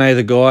Josh Hannay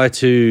the guy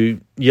to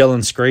yell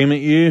and scream at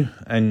you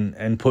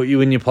and put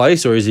you in your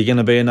place, or is he going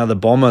to be another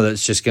bomber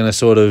that's just going to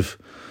sort of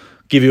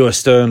give you a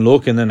stern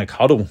look and then a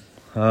cuddle?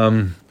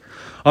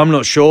 I'm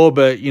not sure,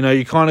 but,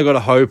 you kind of got to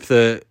hope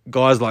that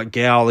guys like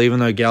Gal, even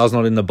though Gal's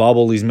not in the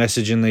bubble, he's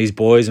messaging these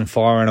boys and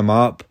firing them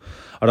up.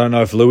 I don't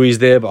know if Louis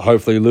there, but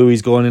hopefully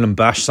Louis gone in and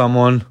bashed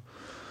someone.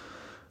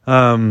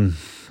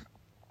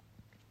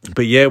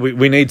 But yeah,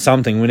 we need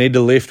something. We need to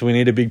lift. We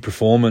need a big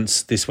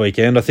performance this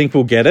weekend. I think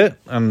we'll get it.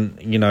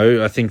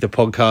 I think the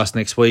podcast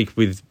next week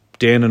with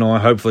Dan and I,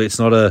 hopefully it's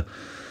not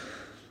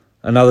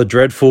another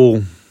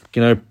dreadful,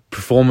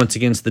 performance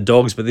against the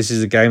Dogs, but this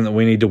is a game that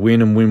we need to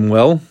win and win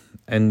well.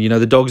 And,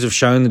 the Dogs have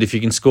shown that if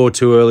you can score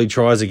 2 early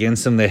tries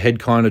against them, their head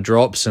kind of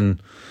drops. And,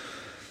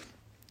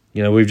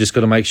 we've just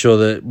got to make sure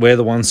that we're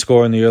the ones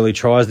scoring the early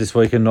tries this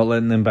week and not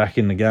letting them back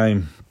in the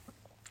game.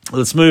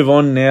 Let's move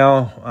on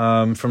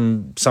now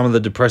from some of the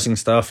depressing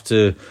stuff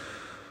to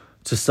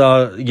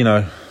start,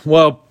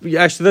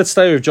 actually, let's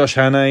stay with Josh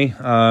Hannay.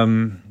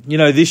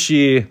 This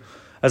year,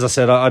 as I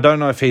said, I don't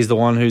know if he's the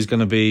one who's going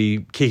to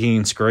be kicking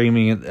and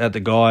screaming at the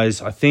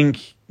guys. I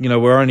think,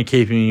 we're only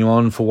keeping him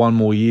on for 1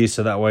 more year,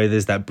 so that way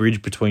there's that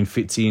bridge between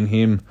Fitzy and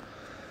him.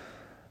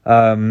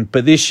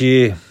 But this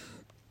year,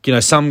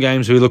 some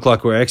games we look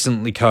like we're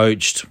excellently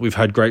coached. We've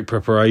had great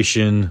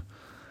preparation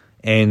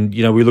and,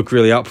 we look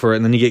really up for it.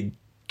 And then you get,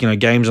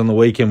 games on the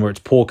weekend where it's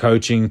poor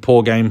coaching,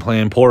 poor game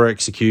plan, poor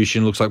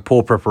execution, looks like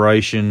poor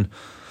preparation.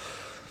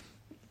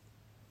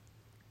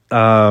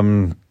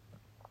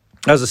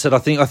 As I said, I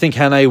think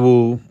Hannay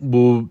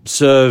will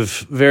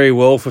serve very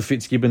well for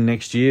Fitzgibbon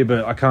next year,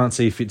 but I can't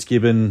see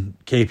Fitzgibbon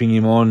keeping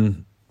him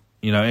on,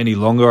 any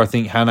longer. I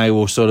think Hannay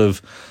will sort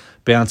of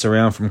bounce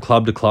around from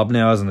club to club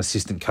now as an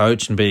assistant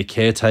coach and be a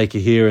caretaker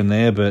here and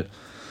there, but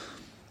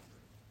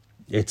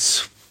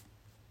it's,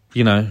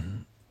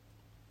 I'm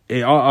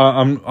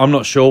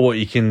not sure what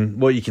you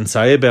can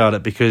say about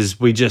it, because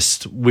we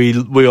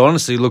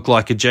honestly look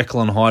like a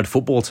Jekyll and Hyde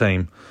football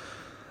team.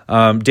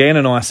 Dan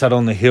and I sat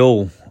on the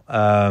hill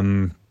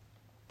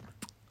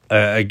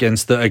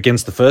against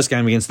the first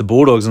game against the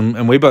Bulldogs,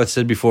 and we both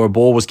said before a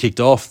ball was kicked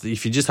off,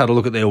 if you just had a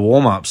look at their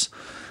warm-ups,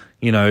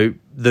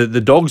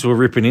 the Dogs were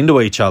ripping into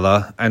each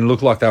other and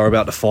looked like they were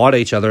about to fight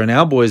each other, and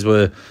our boys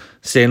were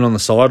standing on the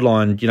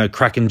sideline,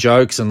 cracking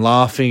jokes and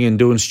laughing and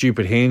doing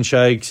stupid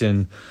handshakes.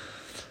 And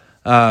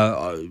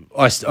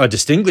I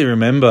distinctly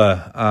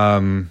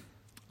remember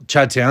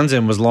Chad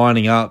Townsend was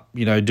lining up,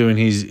 doing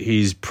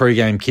his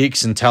pre-game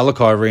kicks, and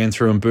Talakai ran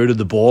through and booted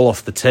the ball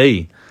off the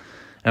tee.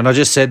 And I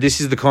just said,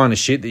 this is the kind of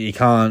shit that you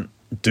can't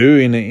do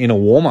in a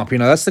warm-up.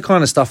 That's the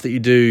kind of stuff that you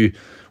do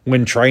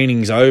when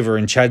training's over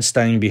and Chad's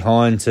staying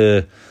behind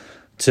to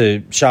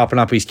sharpen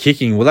up his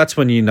kicking. Well, that's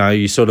when,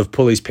 you sort of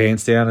pull his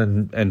pants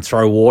down and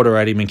throw water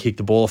at him and kick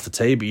the ball off the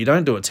tee, but you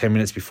don't do it 10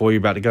 minutes before you're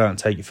about to go out and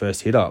take your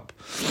first hit up.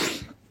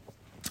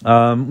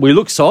 We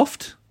look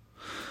soft.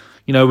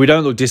 We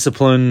don't look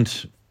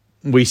disciplined.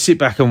 We sit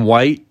back and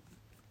wait.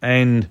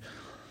 And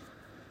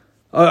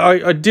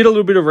I did a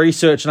little bit of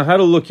research, and I had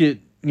a look at,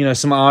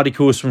 some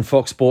articles from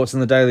Fox Sports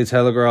and the Daily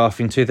Telegraph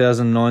in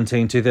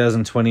 2019,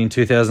 2020 and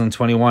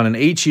 2021. And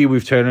each year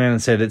we've turned around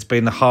and said it's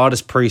been the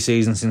hardest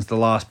preseason since the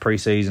last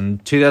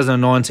preseason.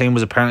 2019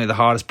 was apparently the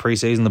hardest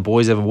preseason the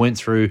boys ever went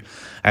through.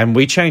 And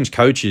we changed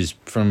coaches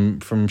from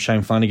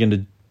Shane Flanagan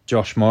to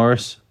John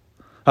Morris,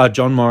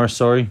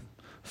 sorry.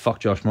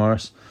 Fuck Josh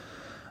Morris.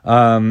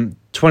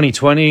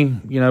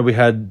 2020, we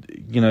had,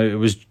 it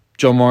was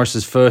John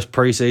Morris's first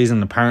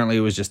preseason. Apparently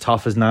it was just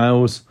tough as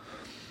nails.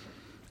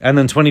 And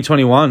then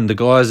 2021, the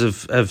guys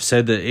have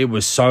said that it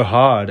was so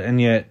hard, and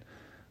yet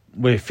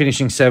we're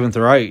finishing 7th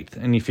or 8th.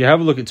 And if you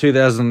have a look at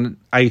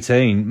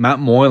 2018, Matt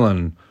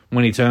Moylan,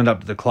 when he turned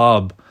up to the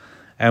club,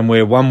 and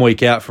we're 1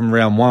 week out from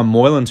round 1,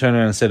 Moylan turned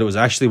around and said it was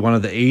actually one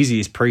of the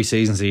easiest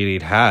preseasons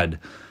he'd had.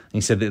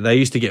 He said that they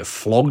used to get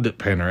flogged at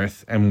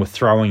Penrith and were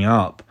throwing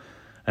up.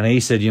 And he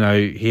said,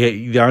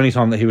 the only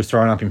time that he was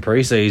throwing up in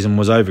preseason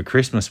was over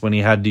Christmas, when he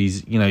had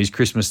his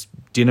Christmas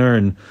dinner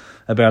and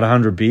about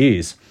 100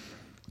 beers.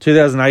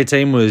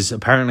 2018 was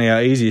apparently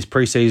our easiest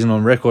preseason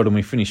on record, and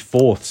we finished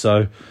 4th.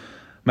 So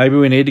maybe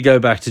we need to go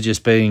back to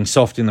just being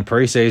soft in the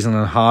preseason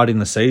and hard in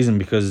the season,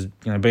 because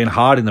being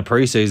hard in the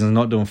preseason is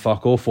not doing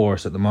fuck all for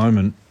us at the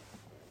moment.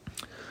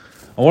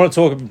 I want to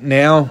talk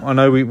now. I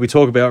know we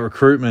talk about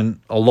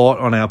recruitment a lot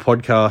on our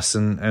podcasts,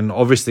 and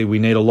obviously we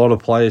need a lot of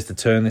players to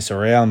turn this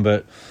around,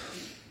 but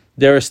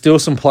there are still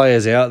some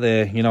players out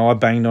there. I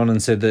banged on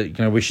and said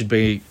that we should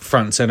be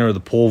front and centre of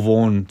the Paul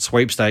Vaughan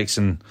sweepstakes,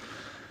 and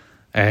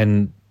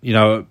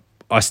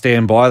I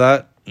stand by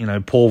that.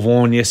 Paul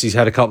Vaughan, yes, he's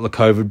had a couple of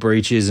COVID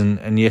breaches,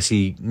 and yes,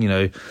 he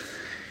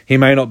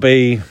may not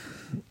be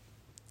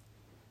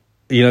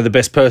the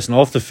best person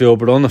off the field,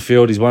 but on the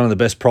field he's one of the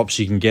best props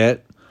you can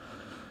get.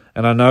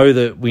 And I know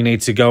that we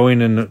need to go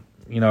in and,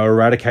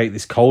 eradicate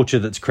this culture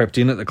that's crept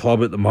in at the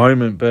club at the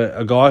moment. But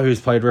a guy who's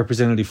played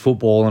representative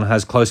football and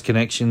has close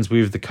connections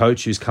with the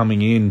coach who's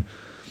coming in,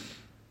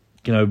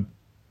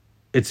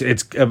 it's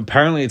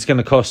apparently it's going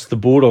to cost the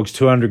Bulldogs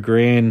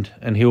 $200,000,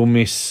 and he'll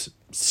miss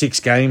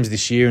 6 games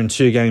this year and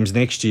 2 games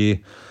next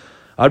year.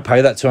 I'd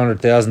pay that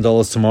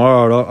 $200,000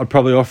 tomorrow. I'd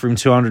probably offer him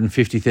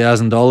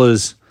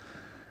 $250,000.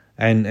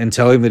 and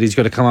tell him that he's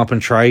got to come up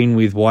and train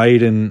with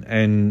Wade and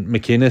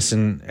McInnes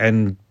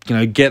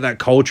and get that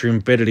culture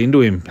embedded into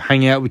him.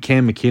 Hang out with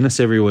Cam McInnes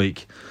every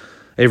week,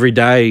 every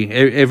day,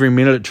 every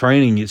minute at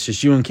training. It's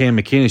just you and Cam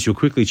McInnes. You'll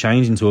quickly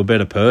change into a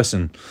better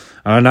person.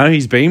 And I know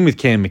he's been with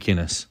Cam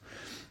McInnes,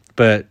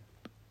 but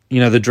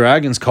the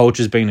Dragons'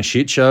 culture's been a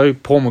shit show.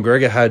 Paul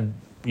McGregor had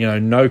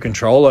no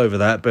control over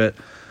that, but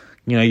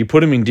you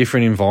put him in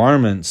different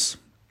environments,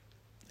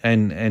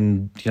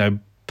 and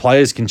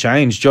players can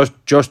change.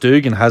 Josh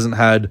Dugan hasn't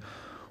had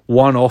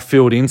one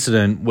off-field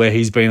incident where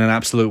he's been an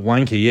absolute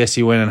wanker. Yes,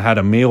 he went and had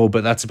a meal,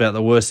 but that's about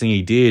the worst thing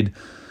he did.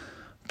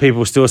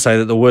 People still say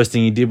that the worst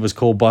thing he did was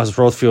call Buzz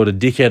Rothfield a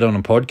dickhead on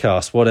a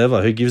podcast.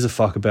 Whatever, who gives a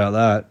fuck about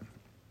that?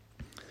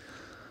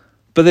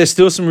 But there's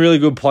still some really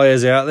good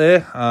players out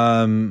there.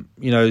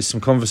 Some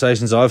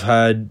conversations I've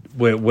had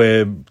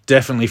we're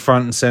definitely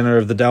front and centre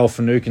of the Dale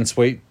Finucane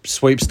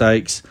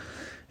sweepstakes.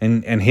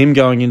 And him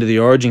going into the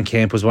Origin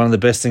camp was one of the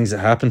best things that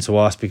happened to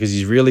us because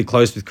he's really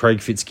close with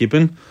Craig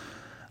Fitzgibbon.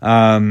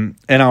 NRL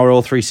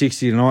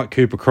 360 tonight,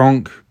 Cooper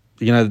Cronk.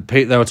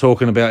 They were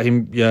talking about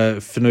him,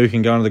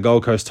 Finucane going to the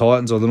Gold Coast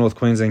Titans or the North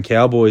Queensland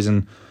Cowboys,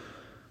 and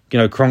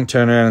Cronk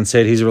turned around and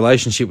said his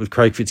relationship with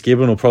Craig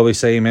Fitzgibbon will probably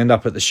see him end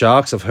up at the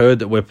Sharks. I've heard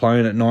that we're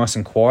playing it nice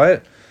and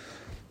quiet.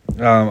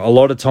 A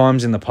lot of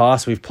times in the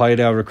past, we've played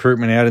our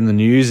recruitment out in the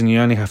news, and you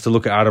only have to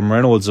look at Adam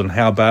Reynolds on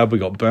how bad we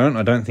got burnt.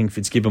 I don't think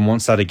Fitzgibbon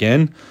wants that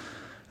again.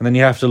 And then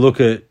you have to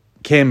look at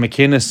Cam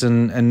McInnes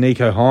and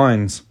Nico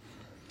Hines.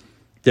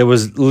 There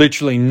was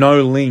literally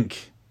no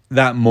link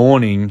that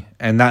morning,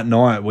 and that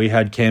night we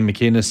had Cam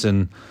McInnes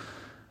and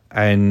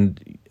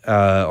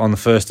on the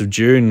 1st of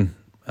June,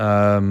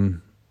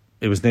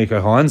 it was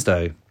Nico Hines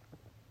Day.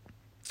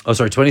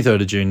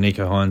 23rd of June,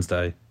 Nico Hines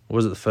Day. Or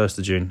was it the 1st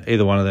of June?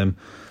 Either one of them.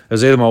 It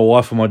was either my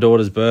wife or my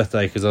daughter's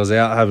birthday because I was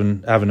out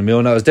having a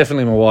meal. No, it was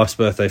definitely my wife's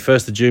birthday.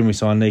 1st of June, we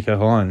signed Nico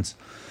Hines.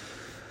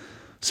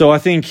 So I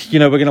think,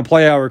 we're going to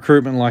play our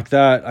recruitment like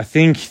that. I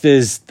think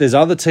there's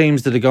other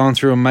teams that are going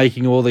through and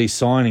making all these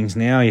signings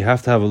now. You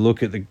have to have a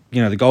look at the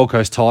Gold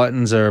Coast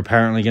Titans are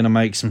apparently going to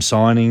make some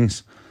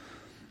signings.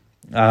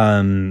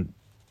 Even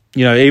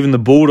the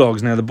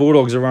Bulldogs. Now, the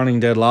Bulldogs are running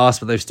dead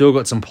last, but they've still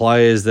got some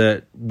players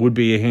that would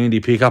be a handy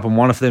pickup, and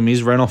one of them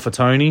is Renouf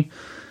Fatoni.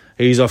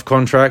 He's off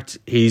contract.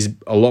 He's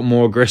a lot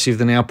more aggressive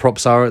than our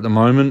props are at the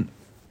moment.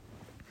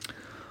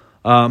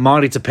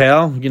 Marty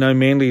Tapau,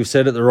 Manly have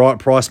said at the right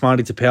price,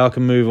 Marty Tapau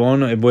can move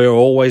on. We're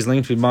always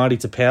linked with Marty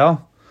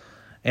Tapau.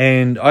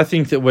 And I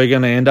think that we're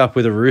going to end up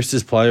with a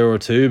Roosters player or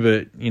two,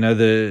 but,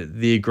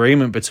 the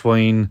agreement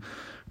between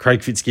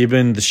Craig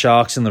Fitzgibbon, the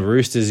Sharks and the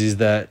Roosters is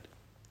that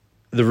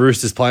the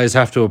Roosters players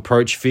have to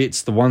approach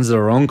Fitz. The ones that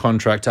are on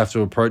contract have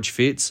to approach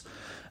Fitz.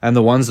 And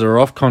the ones that are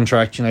off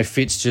contract,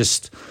 Fitz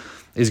just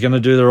is going to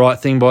do the right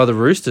thing by the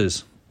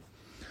Roosters.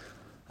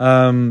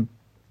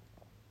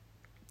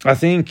 I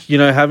think,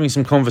 having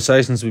some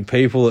conversations with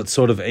people, it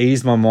sort of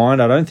eased my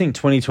mind. I don't think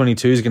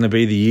 2022 is going to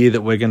be the year that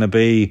we're going to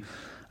be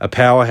a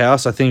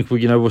powerhouse. I think,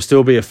 we'll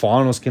still be a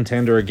finals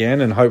contender again,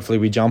 and hopefully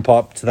we jump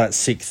up to that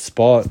 6th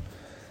spot.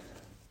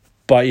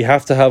 But you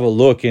have to have a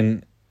look,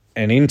 and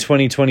in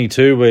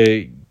 2022,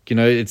 where,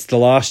 it's the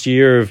last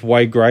year of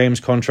Wade Graham's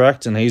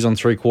contract, and he's on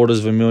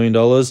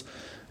 $750,000.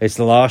 It's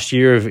the last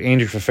year of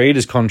Andrew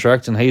Fafita's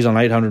contract, and he's on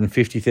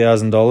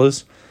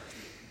 $850,000.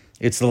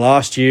 It's the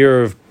last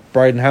year of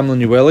Braden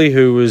Hamlin-Uele,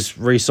 who was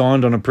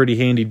re-signed on a pretty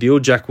handy deal.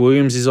 Jack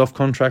Williams is off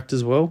contract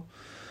as well.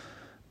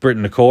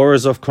 Britton Nakora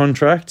is off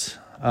contract.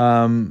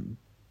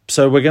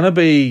 So we're going to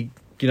be,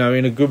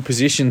 in a good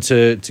position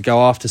to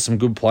go after some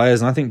good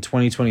players. And I think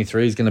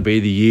 2023 is going to be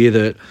the year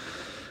that,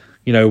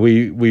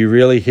 we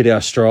really hit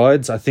our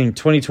strides. I think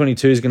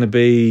 2022 is going to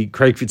be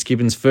Craig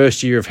Fitzgibbon's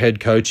first year of head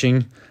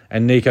coaching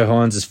and Nico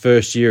Hines'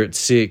 first year at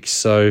 6.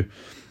 So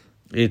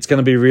it's going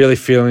to be really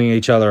feeling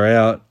each other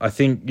out. I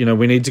think,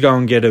 we need to go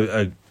and get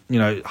a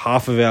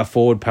half of our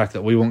forward pack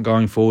that we want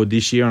going forward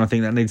this year, and I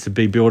think that needs to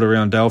be built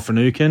around Dale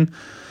Finucane.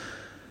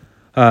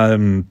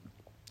 And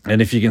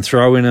if you can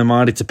throw in a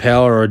Marty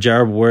Tapau or a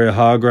Jared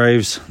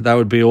Warrior-Hargraves, that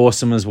would be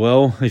awesome as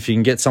well. If you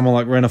can get someone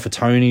like Renouf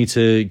Fatoni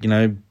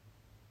to,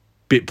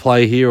 bit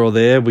play here or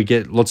there, we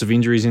get lots of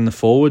injuries in the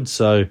forward,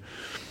 so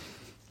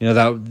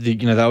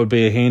that would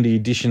be a handy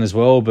addition as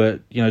well.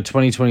 But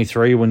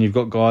 2023, when you've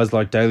got guys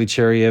like Daly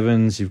Cherry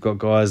Evans, you've got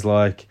guys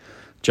like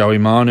Joey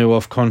Manu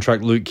off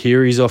contract, Luke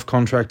Keary's off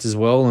contract as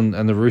well,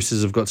 and the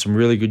Roosters have got some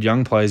really good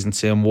young players in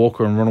Sam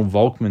Walker and Ronald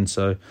Volkman.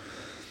 So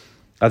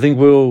I think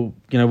we'll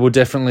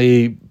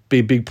definitely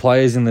be big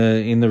players in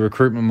the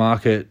recruitment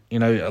market,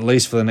 at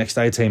least for the next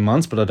 18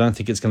 months. But I don't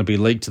think it's going to be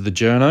leaked to the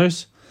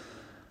journos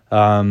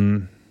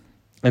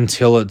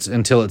until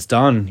it's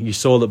done. You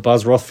saw that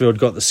Buzz Rothfield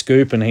got the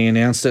scoop and he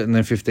announced it, and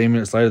then 15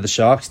 minutes later the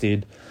Sharks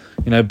did.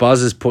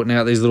 Buzz is putting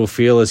out these little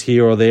feelers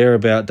here or there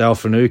about Dale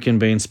Finucane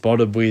being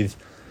spotted with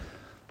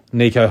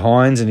Nico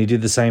Hines, and he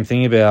did the same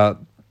thing about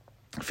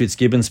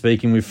Fitzgibbon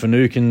speaking with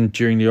Finucane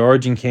during the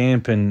Origin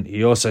camp, and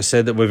he also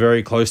said that we're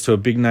very close to a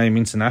big-name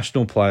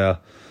international player.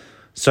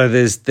 So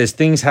there's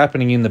things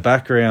happening in the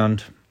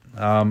background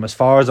As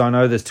far as I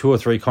know, there's 2 or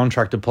 3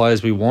 contracted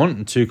players we want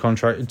and 2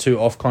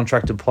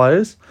 off-contracted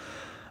players.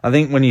 I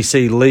think when you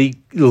see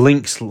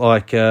links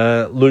like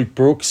Luke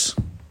Brooks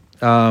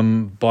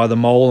by the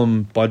Mole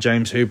and by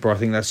James Hooper, I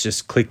think that's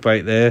just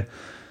clickbait there.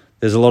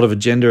 There's a lot of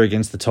agenda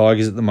against the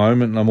Tigers at the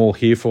moment, and I'm all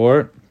here for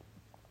it.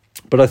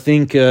 But I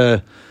think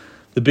the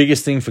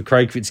biggest thing for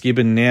Craig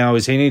Fitzgibbon now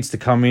is he needs to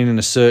come in and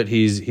assert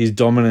his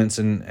dominance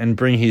and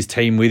bring his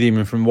team with him.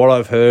 And from what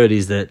I've heard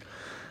is that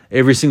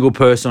every single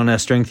person on our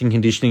strength and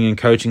conditioning and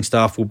coaching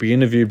staff will be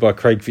interviewed by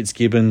Craig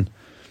Fitzgibbon,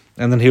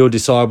 and then he'll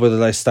decide whether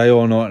they stay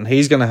or not. And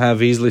he's going to have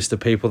his list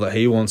of people that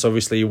he wants.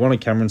 Obviously, he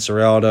wanted Cameron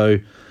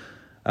Ciraldo,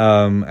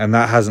 and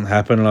that hasn't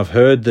happened. And I've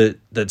heard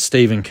that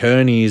Stephen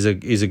Kearney is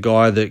a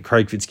guy that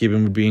Craig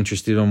Fitzgibbon would be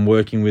interested in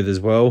working with as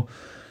well.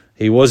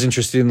 He was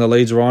interested in the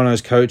Leeds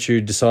Rhinos coach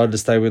who decided to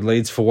stay with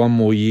Leeds for 1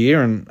 more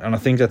year, and I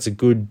think that's a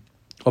good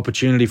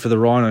opportunity for the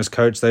Rhinos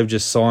coach. They've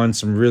just signed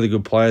some really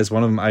good players,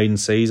 one of them Aiden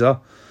Caesar.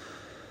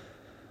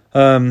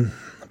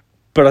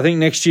 But I think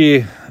next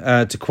year,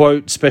 to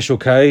quote Special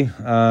K,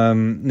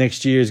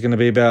 next year is going to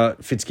be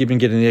about Fitzgibbon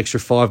getting the extra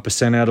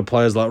 5% out of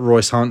players like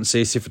Royce Hunt and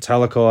Sifa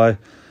Talakai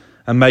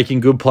and making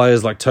good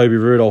players like Toby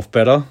Rudolph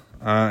better.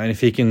 And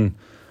if he can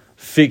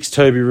fix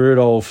Toby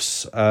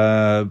Rudolph's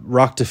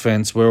ruck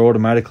defence, we're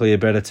automatically a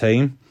better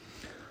team.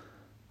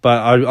 But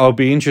I'll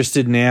be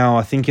interested now.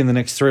 I think in the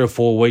next 3 or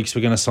 4 weeks,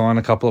 we're going to sign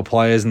a couple of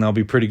players, and they'll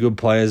be pretty good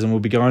players, and we'll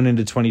be going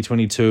into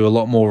 2022 a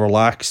lot more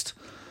relaxed.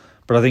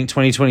 But I think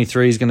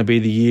 2023 is going to be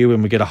the year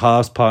when we get a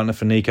halves partner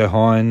for Nico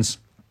Hines.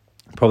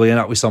 Probably end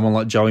up with someone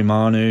like Joey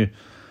Manu,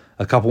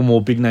 a couple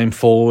more big-name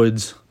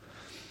forwards.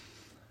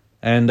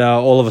 And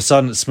all of a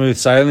sudden, it's smooth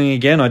sailing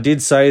again. I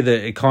did say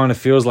that it kind of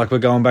feels like we're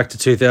going back to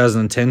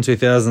 2010,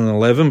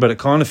 2011, but it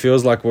kind of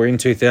feels like we're in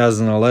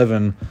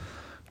 2011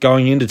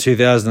 going into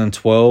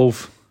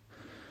 2012.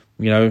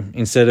 You know,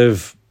 instead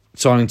of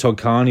signing Todd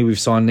Carney, we've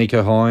signed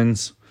Nico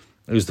Hines,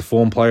 who's the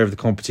form player of the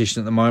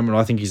competition at the moment.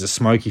 I think he's a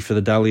smoky for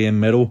the Dally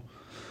M medal.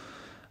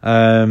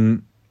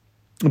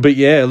 But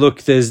yeah,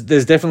 look, there's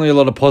definitely a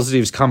lot of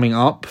positives coming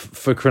up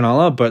for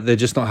Cronulla, but they're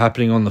just not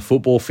happening on the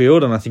football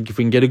field. And I think if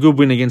we can get a good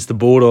win against the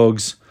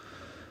Bulldogs,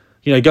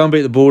 you know, go and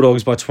beat the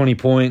Bulldogs by 20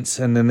 points,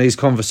 and then these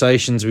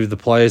conversations with the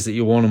players that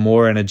you want are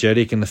more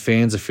energetic and the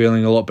fans are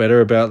feeling a lot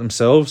better about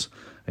themselves,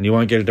 and you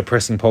won't get a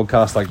depressing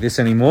podcast like this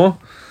anymore.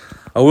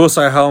 I will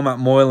say hail Matt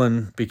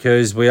Moylan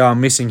because we are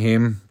missing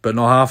him, but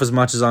not half as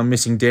much as I'm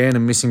missing Dan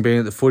and missing being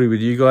at the footy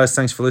with you guys.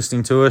 Thanks for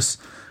listening to us.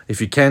 If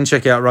you can,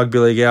 check out Rugby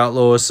League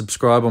Outlaws,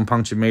 subscribe on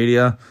Punctured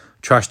Media.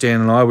 Trash Dan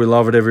and I, we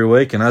love it every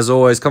week. And as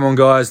always, come on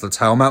guys, let's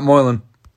hail Matt Moylan.